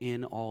walk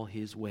in all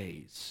his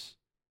ways,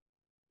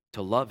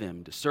 to love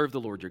him, to serve the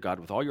Lord your God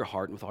with all your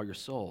heart and with all your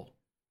soul.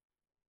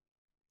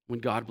 When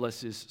God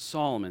blesses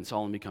Solomon,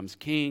 Solomon becomes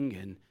king,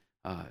 and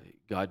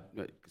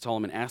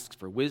Solomon asks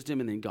for wisdom,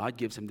 and then God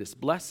gives him this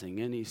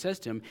blessing, and he says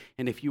to him,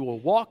 and if you will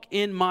walk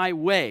in my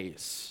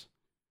ways,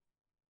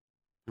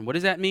 and what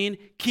does that mean?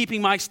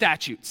 Keeping my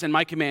statutes and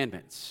my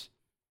commandments,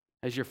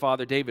 as your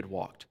father David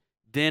walked,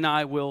 then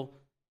I will,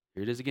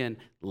 here it is again,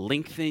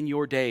 lengthen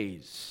your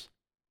days.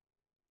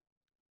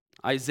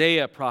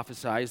 Isaiah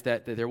prophesies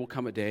that there will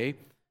come a day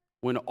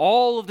when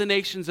all of the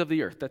nations of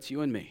the earth, that's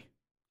you and me,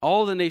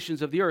 all of the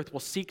nations of the earth will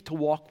seek to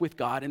walk with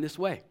God in this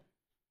way.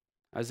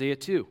 Isaiah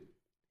 2.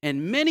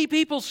 And many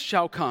peoples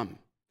shall come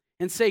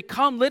and say,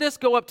 come, let us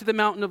go up to the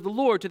mountain of the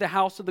Lord, to the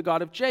house of the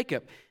God of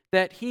Jacob,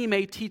 that he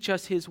may teach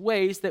us his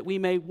ways, that we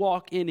may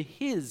walk in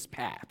his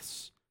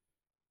paths.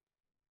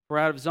 For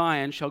out of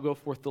Zion shall go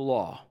forth the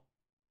law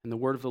and the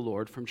word of the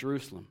Lord from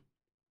Jerusalem.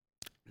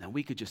 Now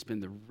we could just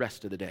spend the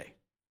rest of the day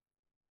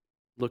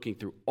looking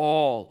through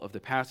all of the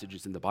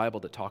passages in the Bible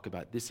that talk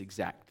about this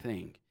exact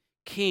thing.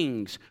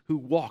 Kings who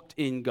walked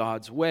in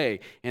God's way,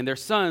 and their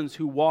sons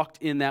who walked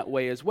in that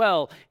way as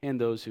well, and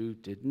those who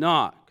did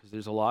not. Because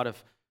there's a lot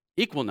of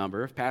equal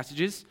number of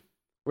passages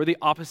where the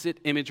opposite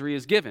imagery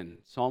is given.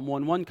 Psalm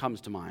 1:1 comes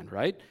to mind,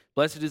 right?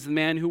 Blessed is the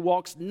man who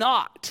walks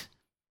not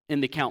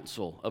in the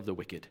counsel of the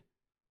wicked.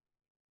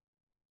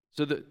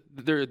 So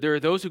there are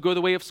those who go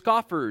the way of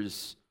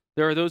scoffers.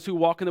 There are those who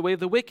walk in the way of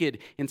the wicked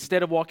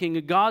instead of walking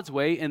in God's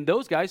way, and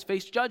those guys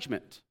face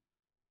judgment.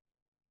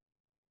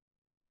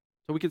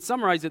 So we can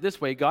summarize it this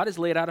way. God has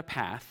laid out a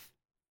path,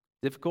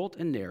 difficult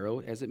and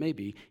narrow as it may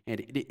be, and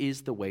it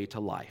is the way to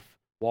life.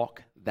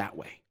 Walk that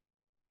way.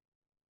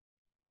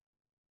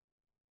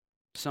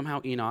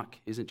 Somehow Enoch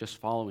isn't just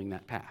following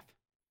that path.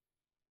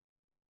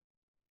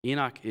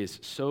 Enoch is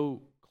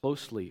so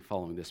closely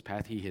following this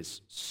path, he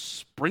is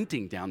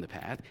sprinting down the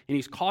path, and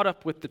he's caught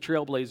up with the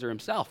trailblazer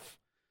himself.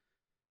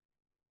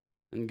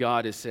 And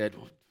God has said,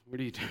 what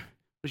do you do? Why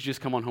don't you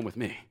just come on home with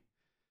me?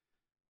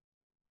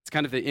 It's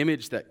kind of the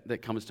image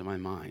that comes to my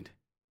mind.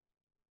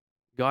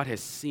 God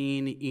has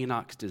seen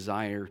Enoch's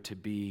desire to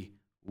be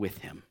with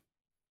him.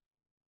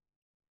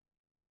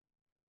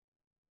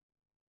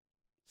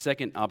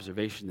 Second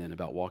observation then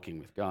about walking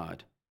with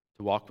God.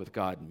 To walk with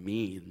God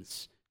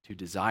means to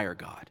desire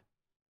God.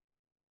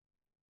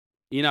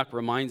 Enoch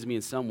reminds me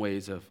in some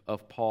ways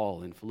of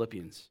Paul in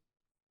Philippians,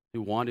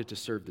 who wanted to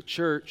serve the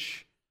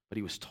church, but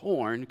he was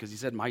torn because he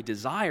said, my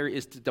desire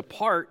is to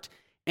depart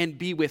and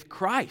be with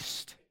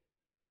Christ,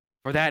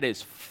 for that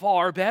is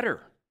far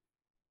better.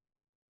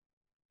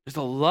 There's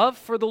a love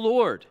for the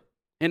Lord,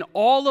 and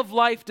all of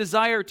life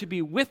desire to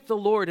be with the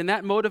Lord, and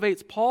that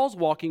motivates Paul's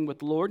walking with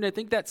the Lord, and I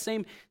think that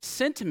same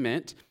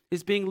sentiment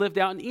is being lived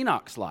out in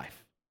Enoch's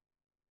life.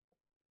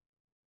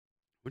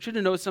 I want you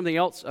to know something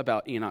else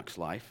about Enoch's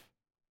life.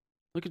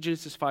 Look at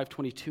Genesis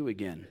 5:22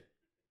 again.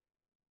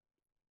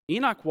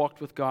 Enoch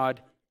walked with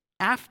God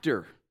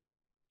after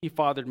he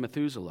fathered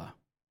Methuselah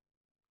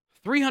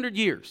 300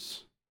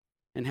 years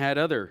and had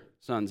other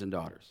sons and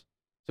daughters.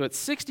 So at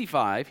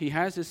 65, he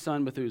has his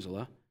son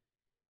Methuselah,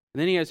 and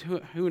then he has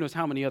who knows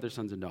how many other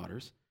sons and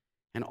daughters.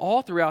 And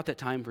all throughout that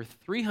time, for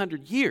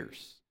 300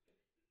 years,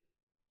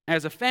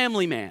 as a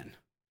family man,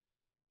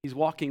 he's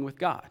walking with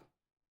God.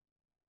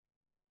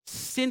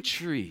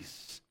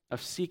 Centuries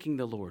of seeking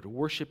the Lord,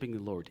 worshiping the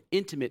Lord,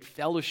 intimate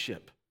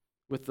fellowship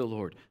with the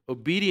Lord,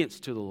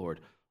 obedience to the Lord,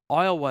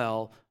 all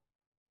while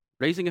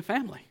raising a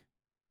family.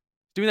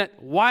 Doing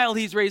that while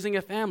he's raising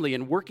a family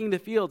and working the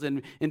fields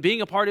and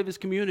being a part of his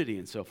community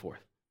and so forth.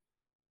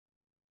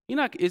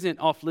 Enoch isn't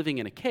off living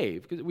in a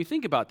cave, because we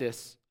think about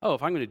this,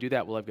 if I'm going to do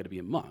that, well, I've got to be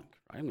a monk.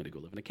 Right? I'm going to go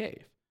live in a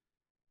cave.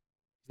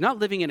 He's not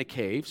living in a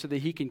cave so that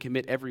he can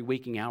commit every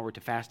waking hour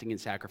to fasting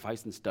and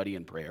sacrifice and study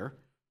and prayer.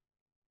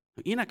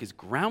 Enoch is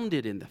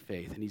grounded in the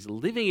faith, and he's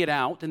living it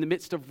out in the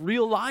midst of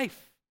real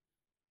life.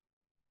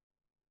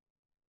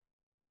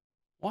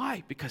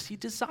 Why? Because he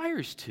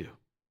desires to.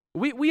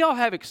 We all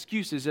have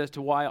excuses as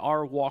to why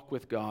our walk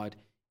with God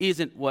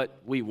isn't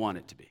what we want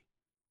it to be,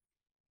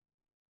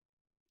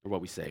 or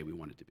what we say we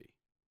want it to be.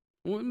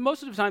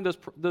 Most of the time,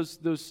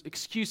 those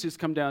excuses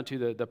come down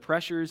to the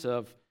pressures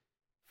of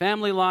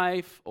family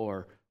life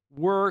or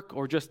work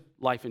or just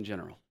life in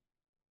general.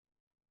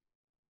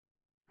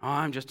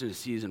 I'm just in a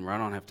season where I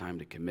don't have time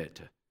to commit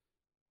to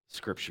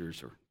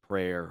scriptures or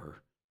prayer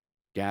or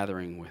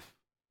gathering with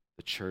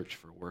the church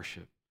for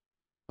worship.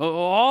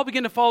 I'll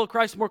begin to follow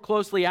Christ more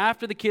closely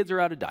after the kids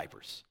are out of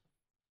diapers,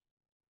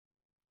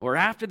 or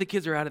after the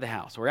kids are out of the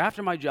house, or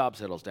after my job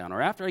settles down,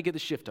 or after I get the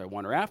shift I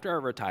want, or after I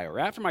retire, or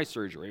after my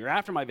surgery, or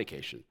after my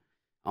vacation.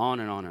 On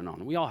and on and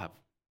on. We all have.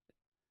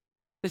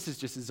 This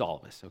is all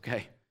of us,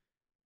 okay?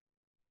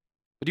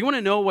 But do you want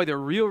to know why the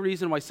real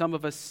reason why some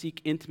of us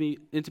seek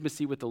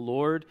intimacy with the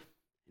Lord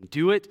and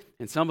do it,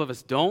 and some of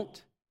us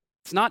don't?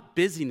 It's not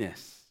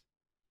busyness.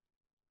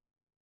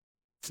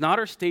 It's not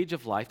our stage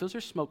of life. Those are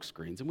smoke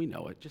screens, and we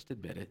know it. Just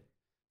admit it.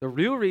 The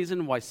real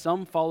reason why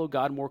some follow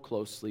God more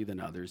closely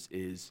than others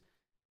is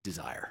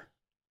desire.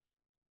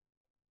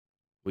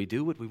 We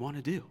do what we want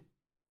to do.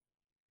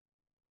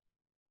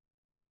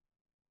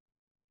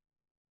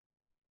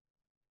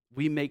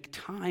 We make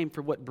time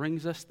for what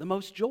brings us the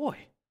most joy.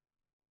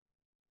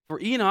 For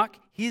Enoch,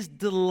 his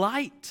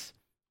delight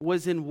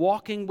was in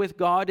walking with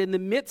God in the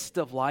midst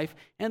of life,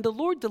 and the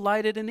Lord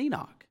delighted in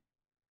Enoch.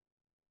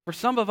 For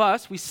some of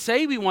us, we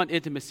say we want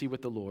intimacy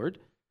with the Lord.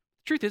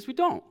 The truth is, we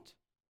don't.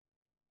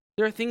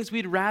 There are things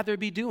we'd rather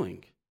be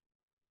doing.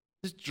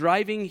 Just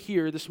driving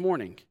here this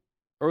morning,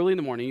 early in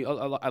the morning,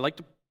 I like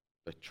to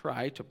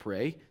try to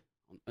pray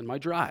on my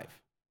drive.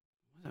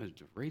 The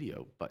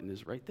radio button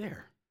is right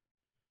there.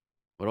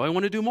 What do I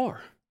want to do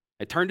more?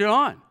 I turned it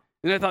on.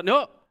 And I thought,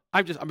 no,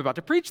 I'm about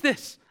to preach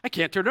this. I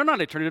can't turn it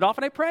on. I turned it off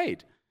and I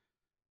prayed.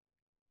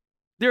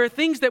 There are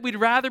things that we'd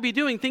rather be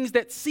doing, things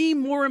that seem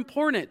more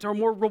important or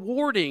more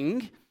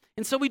rewarding,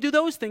 and so we do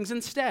those things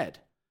instead.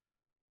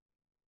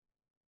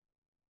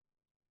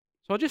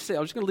 So I'm just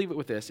going to leave it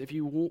with this. If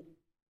you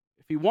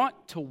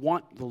want to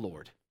want the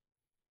Lord,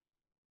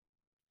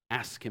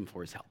 ask him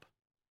for his help.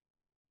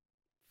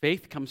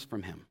 Faith comes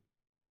from him.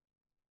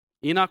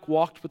 Enoch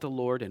walked with the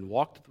Lord and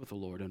walked with the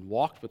Lord and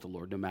walked with the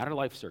Lord, no matter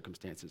life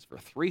circumstances, for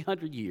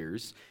 300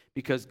 years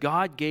because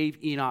God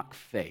gave Enoch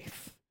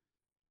faith.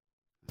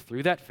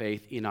 Through that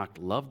faith, Enoch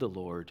loved the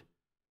Lord,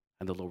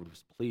 and the Lord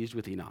was pleased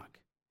with Enoch,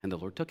 and the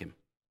Lord took him.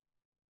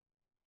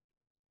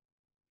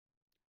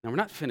 Now, we're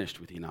not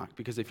finished with Enoch,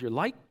 because if you're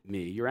like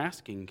me, you're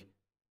asking,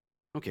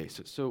 okay,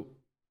 so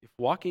if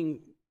walking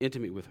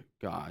intimate with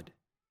God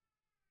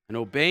and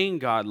obeying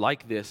God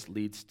like this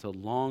leads to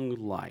long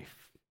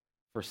life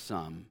for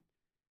some,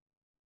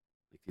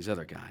 like these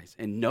other guys,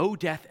 and no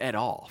death at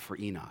all for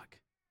Enoch,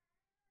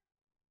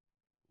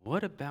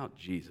 what about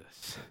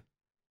Jesus?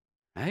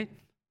 Right?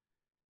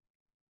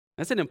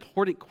 That's an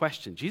important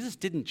question. Jesus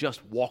didn't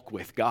just walk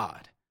with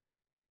God.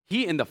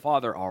 He and the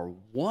Father are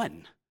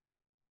one.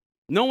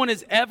 No one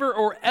has ever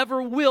or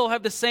ever will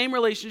have the same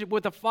relationship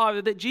with the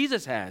Father that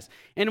Jesus has.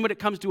 And when it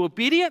comes to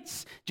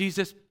obedience,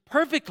 Jesus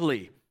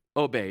perfectly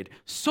obeyed.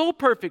 So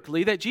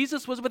perfectly that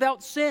Jesus was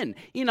without sin.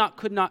 Enoch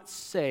could not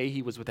say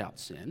he was without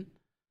sin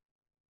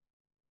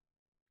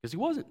because he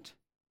wasn't.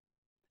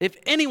 If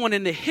anyone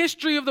in the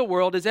history of the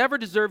world has ever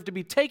deserved to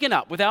be taken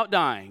up without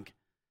dying,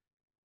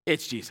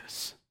 it's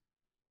Jesus.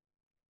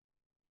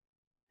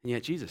 And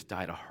yet Jesus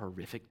died a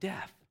horrific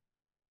death.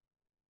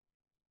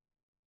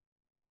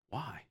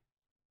 Why?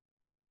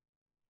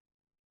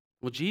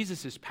 Well,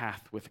 Jesus'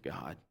 path with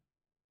God,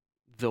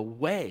 the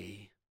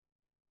way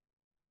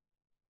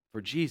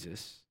for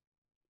Jesus,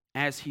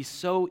 as he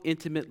so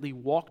intimately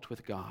walked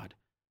with God,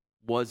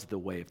 was the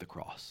way of the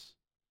cross.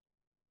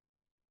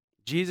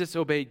 Jesus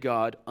obeyed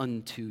God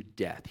unto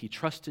death. He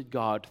trusted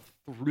God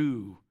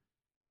through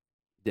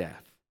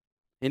death.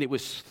 And it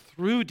was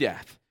through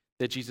death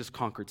that Jesus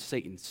conquered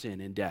Satan,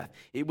 sin, and death.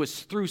 It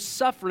was through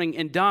suffering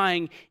and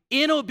dying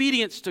in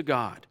obedience to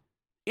God,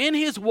 in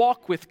his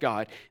walk with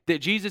God, that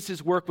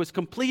Jesus' work was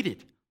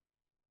completed.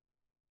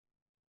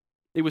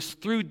 It was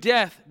through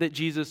death that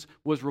Jesus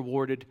was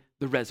rewarded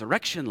the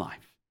resurrection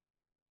life.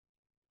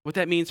 What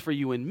that means for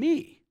you and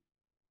me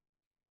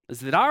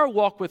is that our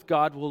walk with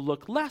God will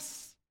look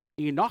less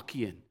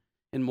Enochian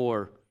and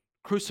more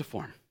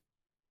cruciform.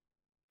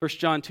 1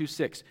 John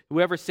 2:6,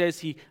 whoever says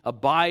he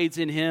abides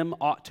in him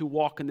ought to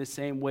walk in the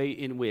same way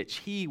in which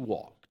he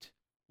walked.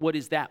 What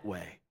is that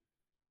way?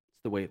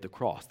 It's the way of the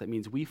cross. That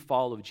means we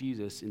follow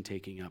Jesus in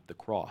taking up the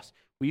cross.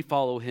 We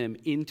follow him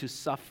into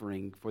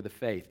suffering for the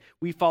faith.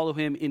 We follow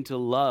him into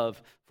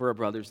love for our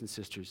brothers and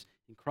sisters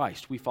in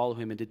Christ. We follow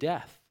him into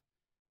death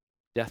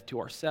to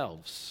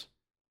ourselves,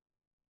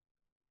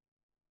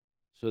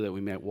 so that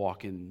we might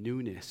walk in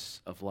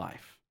newness of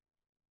life.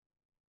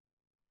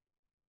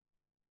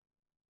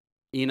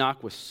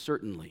 Enoch was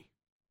certainly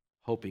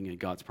hoping in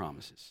God's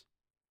promises.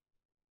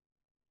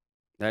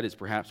 That is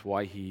perhaps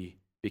why he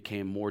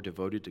became more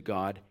devoted to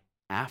God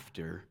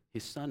after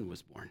his son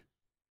was born.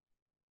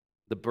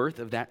 The birth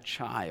of that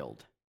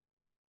child,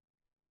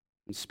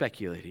 I'm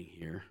speculating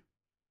here,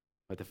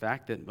 but the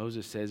fact that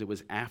Moses says it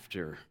was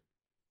after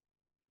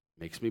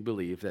makes me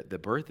believe that the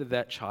birth of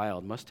that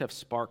child must have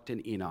sparked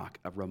in Enoch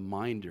a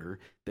reminder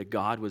that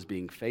God was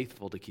being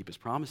faithful to keep his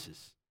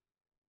promises.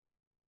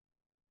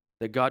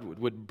 That God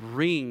would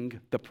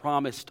bring the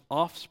promised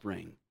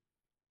offspring.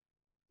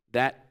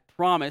 That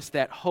promise,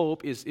 that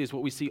hope is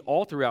what we see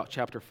all throughout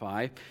chapter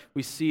 5.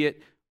 We see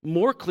it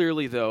more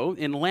clearly, though,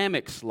 in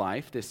Lamech's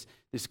life, this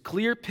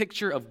clear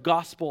picture of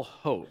gospel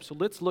hope. So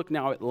let's look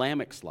now at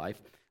Lamech's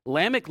life.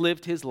 Lamech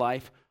lived his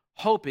life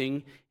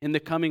hoping in the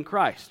coming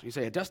Christ. You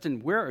say, Dustin,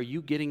 where are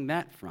you getting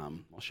that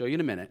from? I'll show you in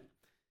a minute.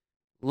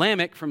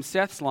 Lamech, from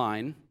Seth's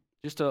line,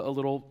 just a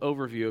little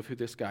overview of who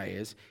this guy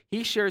is.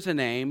 He shares a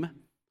name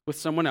with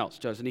someone else,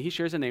 doesn't he? He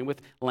shares a name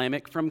with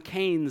Lamech from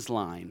Cain's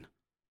line.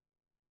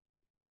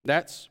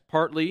 That's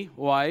partly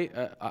why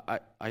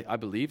I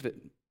believe that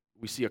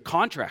we see a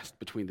contrast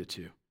between the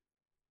two.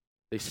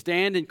 They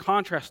stand in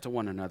contrast to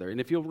one another. And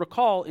if you'll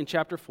recall in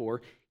chapter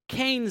 4,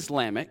 Cain's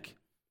Lamech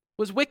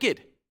was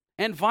wicked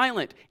and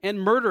violent and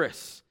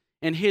murderous.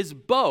 And his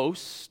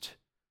boast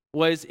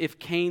was if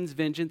Cain's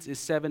vengeance is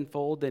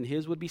sevenfold, then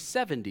his would be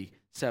 70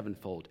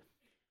 sevenfold.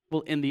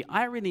 Well, in the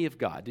irony of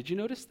God, did you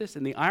notice this?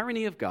 In the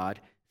irony of God,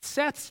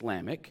 Seth's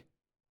Lamech,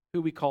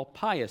 who we call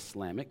pious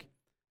Lamech,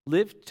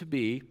 lived to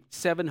be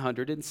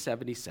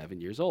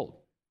 777 years old.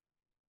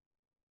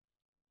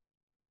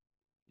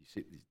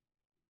 You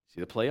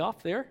see the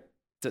playoff there?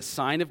 It's a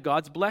sign of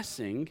God's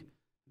blessing,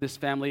 this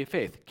family of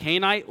faith.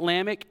 Cainite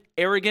Lamech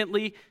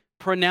arrogantly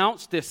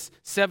pronounced this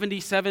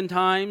 77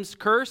 times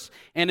curse,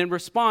 and in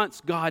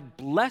response, God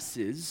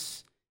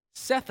blesses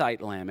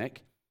Sethite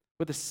Lamech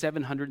with a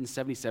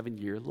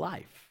 777-year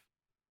life.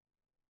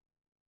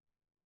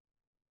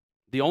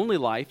 The only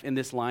life in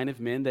this line of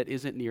men that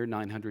isn't near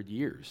 900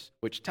 years,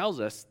 which tells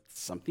us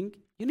something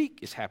unique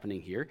is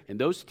happening here. And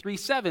those 3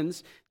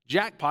 sevens,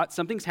 jackpot,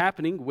 something's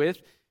happening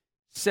with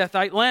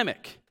Sethite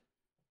Lamech.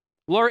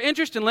 Well, our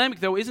interest in Lamech,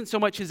 though, isn't so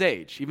much his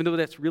age, even though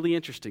that's really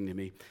interesting to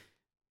me.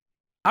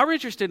 Our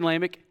interest in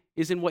Lamech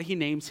is in what he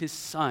names his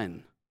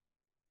son.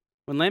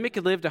 When Lamech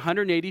had lived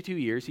 182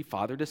 years, he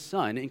fathered a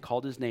son and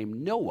called his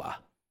name Noah,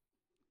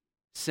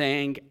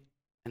 saying,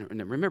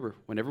 and remember,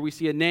 whenever we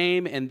see a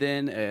name and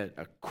then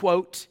a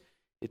quote,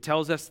 it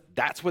tells us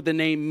that's what the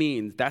name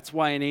means. That's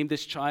why I named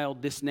this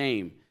child this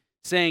name,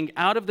 saying,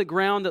 out of the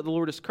ground that the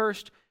Lord has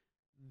cursed,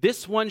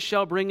 this one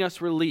shall bring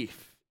us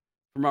relief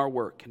from our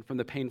work and from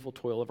the painful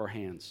toil of our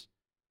hands.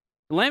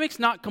 Lamech's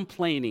not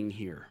complaining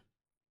here.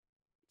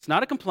 It's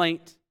not a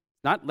complaint.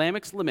 It's not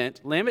Lamech's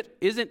lament. Lamech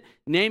isn't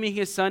naming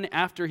his son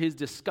after his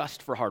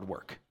disgust for hard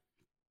work.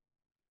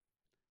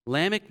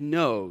 Lamech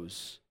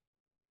knows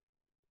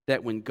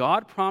that when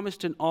God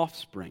promised an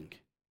offspring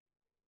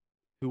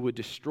who would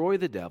destroy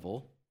the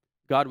devil,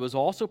 God was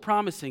also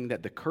promising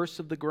that the curse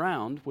of the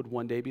ground would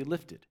one day be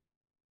lifted.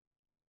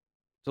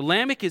 So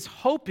Lamech is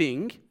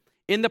hoping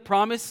in the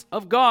promise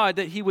of God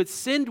that he would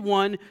send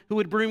one who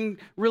would bring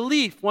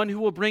relief, one who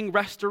will bring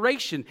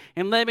restoration.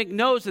 And Lamech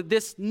knows that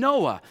this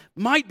Noah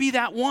might be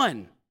that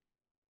one.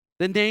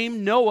 The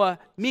name Noah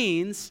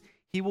means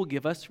he will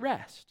give us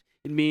rest.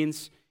 It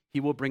means he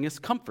will bring us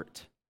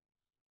comfort.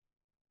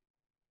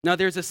 Now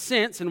there's a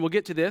sense, and we'll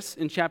get to this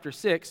in chapter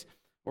 6,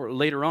 or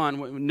later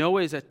on,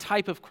 Noah is a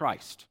type of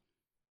Christ.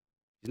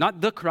 He's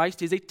not the Christ,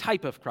 he's a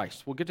type of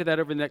Christ. We'll get to that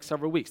over the next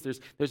several weeks.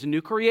 There's a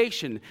new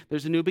creation,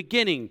 there's a new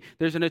beginning,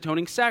 there's an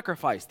atoning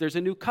sacrifice, there's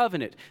a new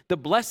covenant. The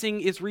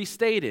blessing is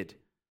restated.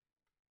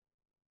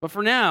 But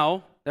for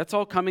now, that's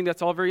all coming,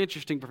 that's all very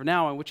interesting. But for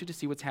now, I want you to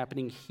see what's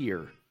happening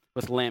here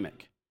with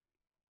Lamech.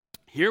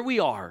 Here we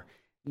are,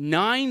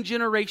 9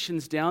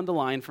 generations down the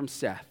line from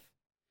Seth.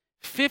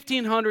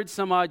 1,500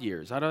 some odd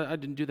years. I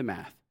didn't do the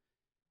math.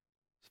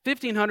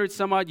 1,500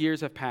 some odd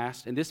years have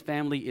passed, and this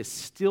family is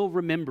still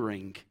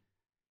remembering.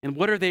 And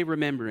what are they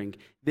remembering?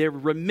 They're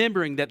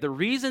remembering that the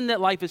reason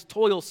that life is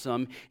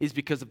toilsome is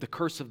because of the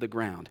curse of the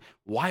ground.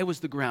 Why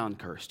was the ground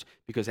cursed?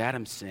 Because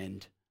Adam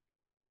sinned.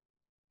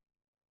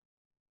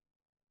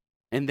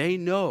 And they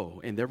know,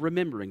 and they're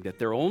remembering that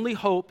their only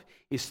hope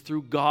is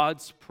through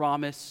God's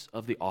promise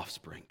of the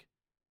offspring.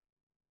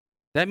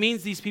 That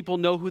means these people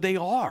know who they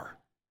are.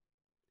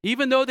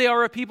 Even though they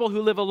are a people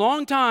who live a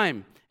long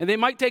time, and they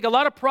might take a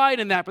lot of pride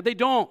in that, but they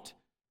don't.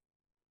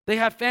 They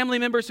have family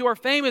members who are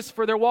famous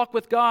for their walk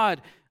with God,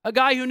 a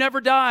guy who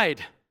never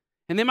died,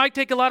 and they might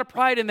take a lot of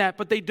pride in that,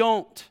 but they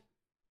don't.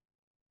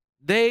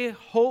 They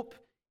hope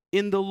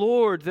in the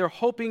Lord. They're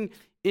hoping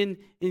in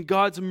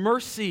God's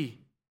mercy.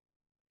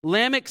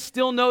 Lamech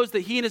still knows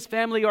that he and his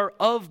family are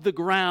of the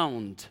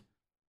ground.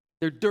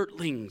 They're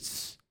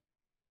dirtlings,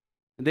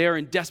 and they are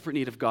in desperate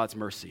need of God's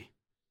mercy.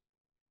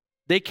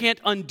 They can't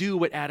undo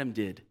what Adam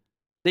did.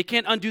 They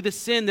can't undo the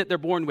sin that they're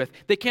born with.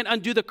 They can't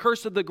undo the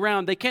curse of the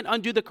ground. They can't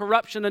undo the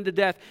corruption unto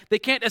death. They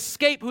can't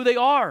escape who they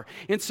are.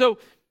 And so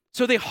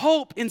they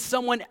hope in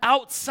someone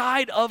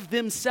outside of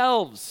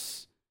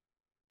themselves.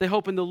 They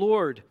hope in the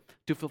Lord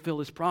to fulfill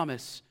his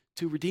promise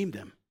to redeem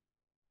them.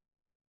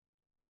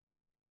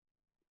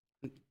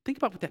 Think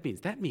about what that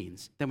means. That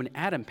means that when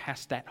Adam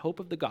passed that hope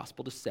of the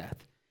gospel to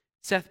Seth,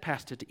 Seth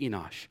passed it to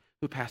Enosh,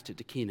 who passed it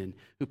to Kenan,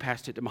 who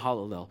passed it to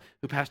Mahalalel,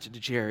 who passed it to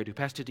Jared, who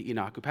passed it to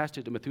Enoch, who passed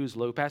it to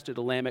Methuselah, who passed it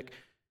to Lamech,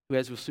 who,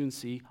 as we'll soon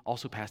see,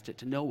 also passed it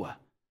to Noah.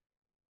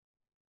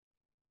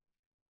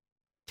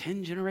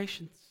 10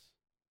 generations.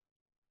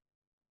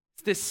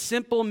 It's this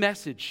simple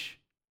message.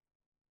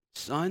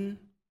 Son,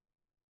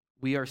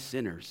 we are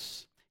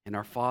sinners, and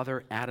our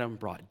father Adam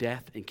brought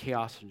death and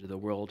chaos into the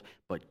world,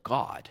 but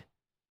God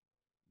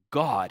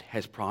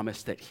has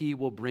promised that he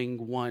will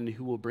bring one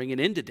who will bring an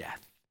end to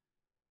death,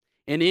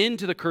 an end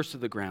to the curse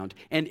of the ground,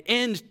 an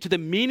end to the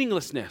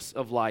meaninglessness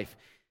of life,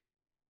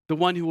 the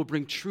one who will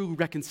bring true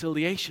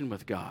reconciliation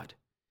with God.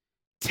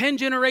 10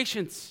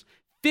 generations,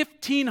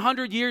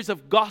 1,500 years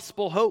of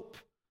gospel hope.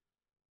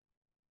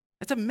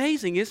 That's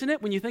amazing, isn't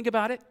it, when you think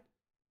about it?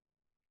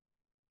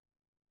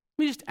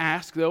 Let me just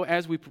ask, though,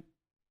 as we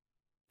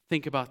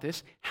think about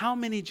this, how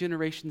many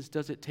generations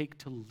does it take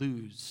to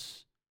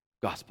lose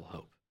gospel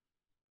hope?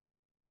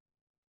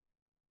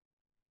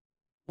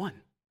 1.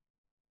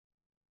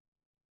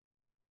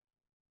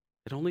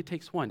 It only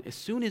takes one. As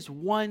soon as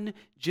one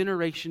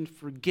generation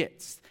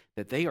forgets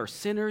that they are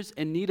sinners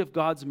in need of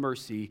God's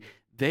mercy,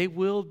 they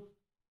will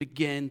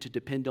begin to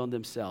depend on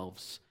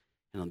themselves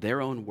and on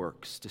their own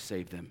works to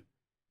save them.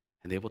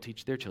 And they will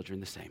teach their children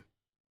the same.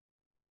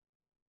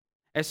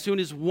 As soon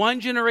as one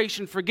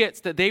generation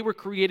forgets that they were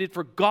created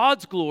for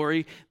God's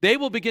glory, they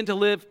will begin to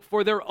live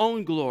for their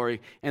own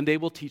glory, and they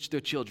will teach their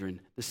children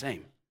the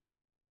same.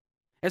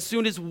 As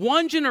soon as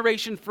one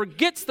generation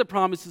forgets the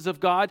promises of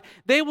God,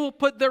 they will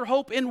put their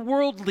hope in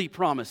worldly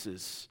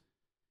promises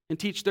and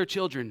teach their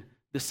children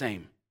the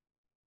same.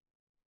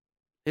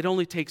 It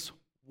only takes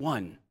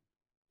one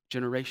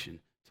generation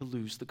to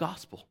lose the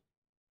gospel.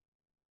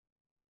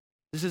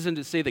 This isn't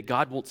to say that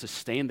God won't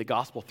sustain the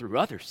gospel through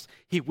others.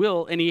 He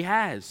will, and He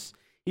has.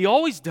 He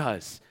always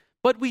does.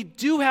 But we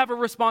do have a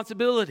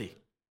responsibility.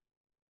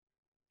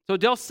 So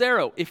Del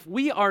Cerro, if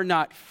we are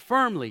not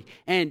firmly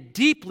and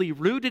deeply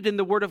rooted in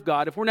the Word of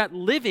God, if we're not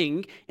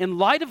living in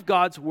light of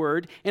God's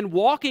Word and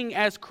walking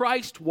as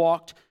Christ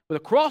walked with a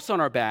cross on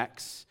our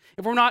backs,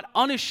 if we're not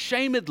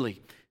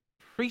unashamedly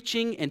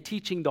preaching and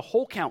teaching the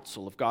whole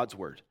counsel of God's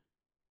Word,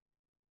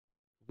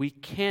 we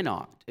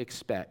cannot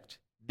expect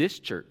this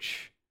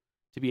church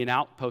to be an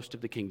outpost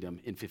of the kingdom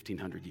in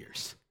 1,500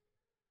 years.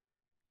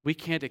 We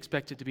can't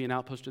expect it to be an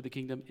outpost of the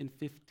kingdom in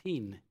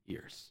 15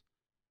 years.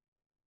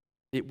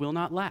 It will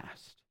not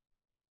last.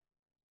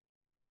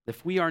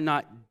 If we are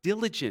not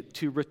diligent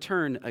to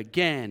return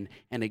again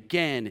and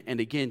again and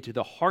again to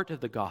the heart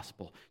of the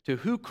gospel, to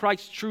who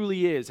Christ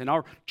truly is and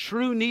our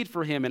true need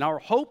for Him and our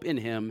hope in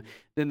Him,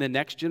 then the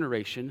next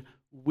generation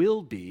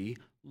will be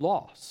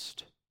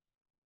lost.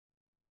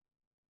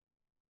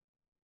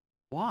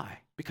 Why?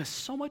 Because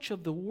so much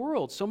of the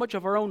world, so much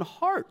of our own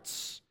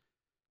hearts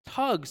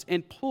tugs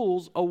and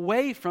pulls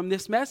away from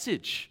this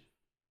message.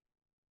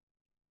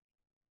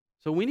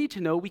 So we need to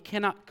know we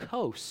cannot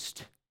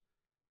coast.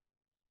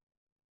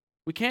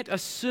 We can't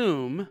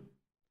assume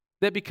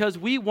that because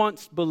we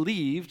once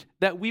believed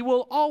that we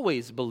will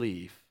always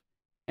believe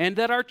and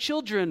that our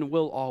children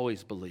will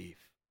always believe.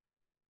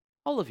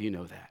 All of you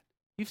know that.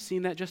 You've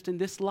seen that just in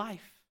this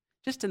life,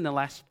 just in the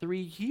last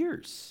 3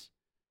 years.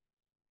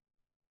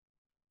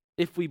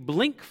 If we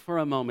blink for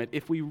a moment,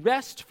 if we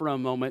rest for a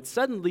moment,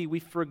 suddenly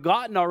we've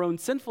forgotten our own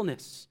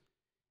sinfulness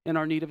and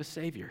our need of a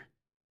Savior.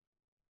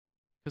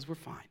 Because we're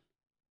fine.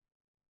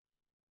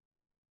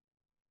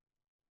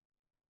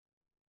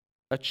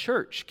 A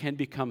church can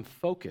become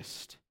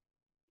focused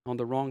on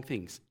the wrong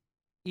things,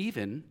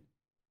 even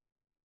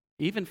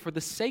for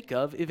the sake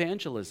of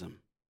evangelism.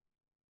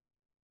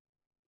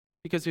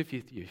 Because if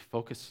you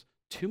focus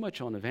too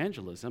much on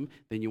evangelism,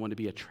 then you want to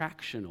be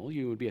attractional,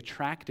 you would be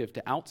attractive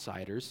to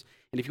outsiders.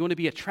 And if you want to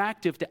be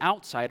attractive to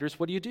outsiders,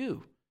 what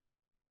do?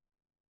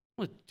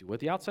 Well, do what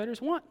the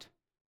outsiders want.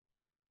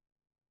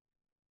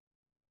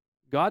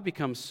 God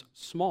becomes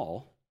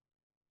small.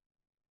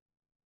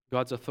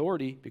 God's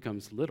authority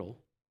becomes little.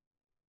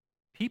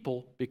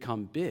 People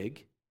become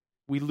big.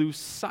 We lose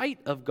sight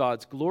of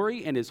God's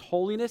glory and His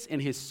holiness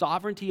and His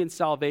sovereignty and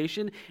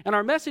salvation, and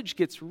our message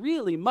gets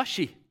really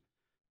mushy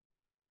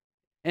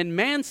and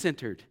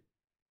man-centered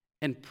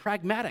and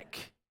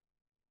pragmatic.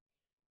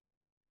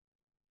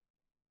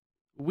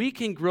 We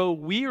can grow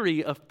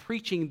weary of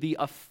preaching the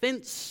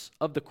offense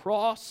of the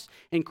cross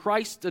and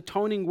Christ's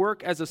atoning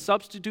work as a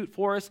substitute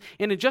for us,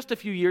 and in just a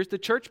few years, the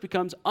church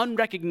becomes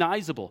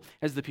unrecognizable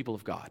as the people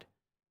of God,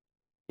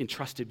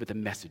 entrusted with the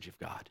message of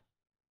God.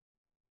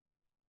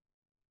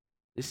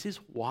 This is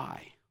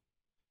why,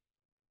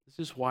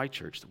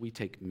 church, that we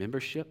take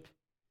membership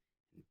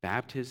and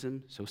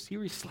baptism so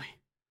seriously.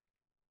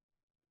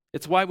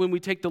 It's why when we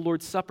take the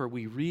Lord's Supper,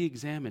 we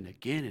re-examine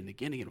again and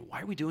again and again.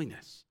 Why are we doing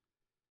this?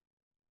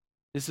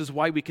 This is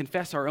why we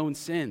confess our own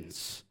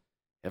sins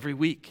every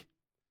week.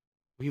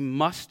 We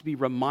must be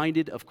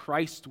reminded of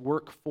Christ's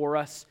work for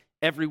us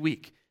every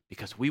week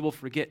because we will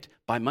forget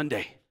by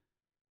Monday.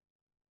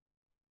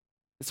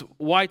 It's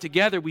why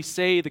together we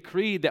say the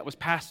creed that was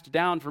passed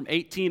down from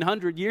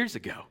 1,800 years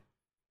ago.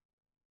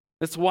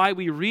 That's why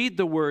we read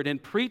the Word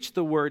and preach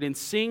the Word and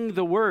sing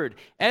the Word.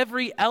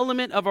 Every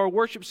element of our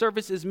worship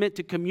service is meant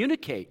to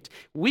communicate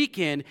week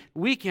in,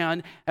 week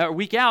out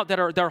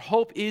that our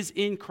hope is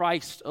in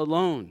Christ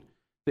alone,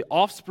 the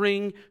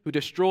offspring who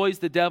destroys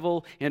the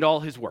devil and all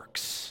his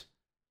works.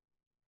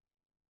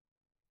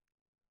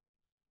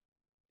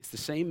 It's the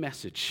same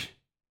message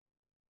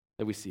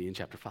that we see in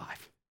chapter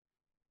 5.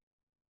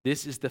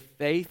 This is the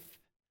faith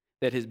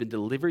that has been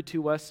delivered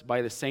to us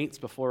by the saints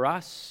before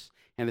us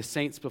and the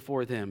saints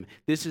before them.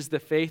 This is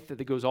the faith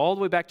that goes all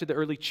the way back to the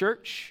early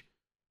church,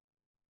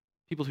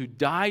 people who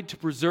died to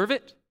preserve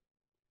it,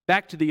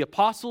 back to the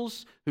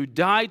apostles who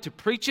died to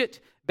preach it,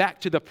 back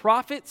to the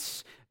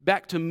prophets,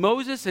 back to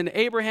Moses and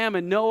Abraham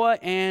and Noah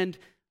and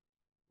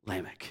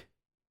Lamech.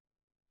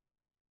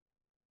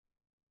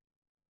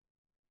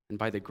 And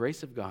by the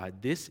grace of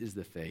God, this is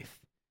the faith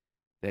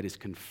that is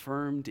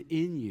confirmed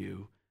in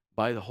you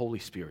by the Holy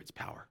Spirit's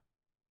power.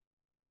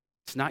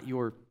 It's not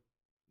your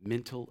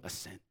mental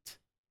assent. It's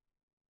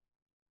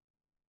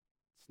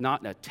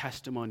not a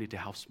testimony to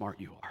how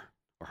smart you are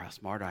or how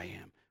smart I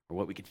am or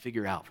what we could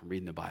figure out from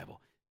reading the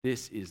Bible.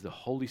 This is the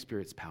Holy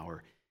Spirit's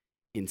power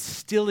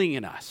instilling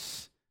in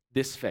us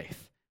this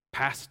faith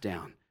passed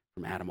down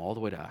from Adam all the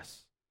way to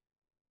us.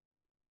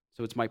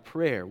 So it's my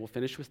prayer, we'll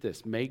finish with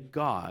this. May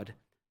God,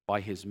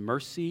 by his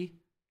mercy,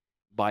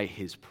 by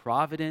his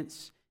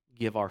providence,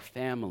 give our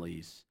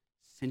families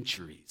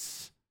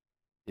centuries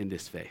in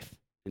this faith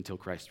until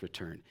Christ's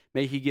return.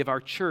 May he give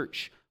our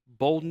church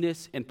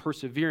boldness and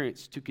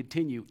perseverance to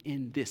continue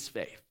in this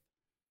faith.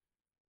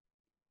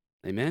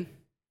 Amen?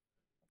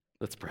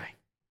 Let's pray.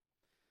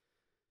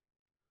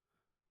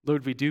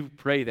 Lord, we do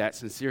pray that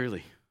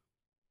sincerely.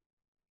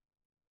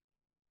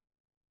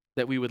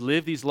 That we would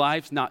live these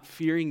lives not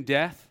fearing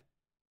death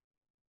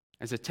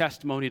as a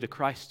testimony to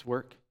Christ's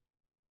work.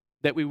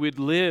 That we would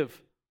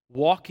live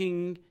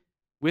walking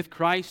with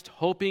Christ,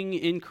 hoping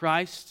in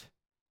Christ,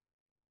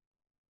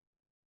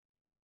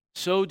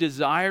 so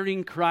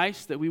desiring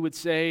Christ that we would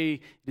say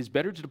it is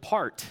better to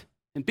depart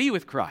and be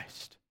with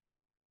Christ.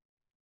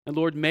 And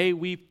Lord, may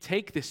we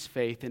take this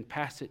faith and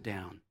pass it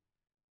down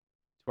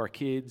to our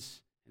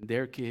kids and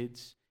their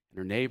kids and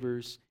our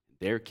neighbors and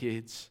their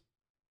kids.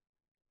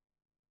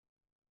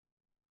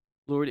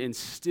 Lord,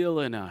 instill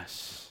in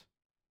us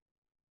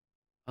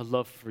a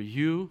love for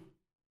you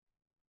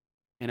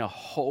and a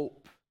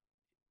hope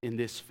in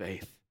this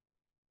faith.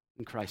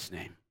 In Christ's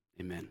name,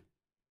 amen.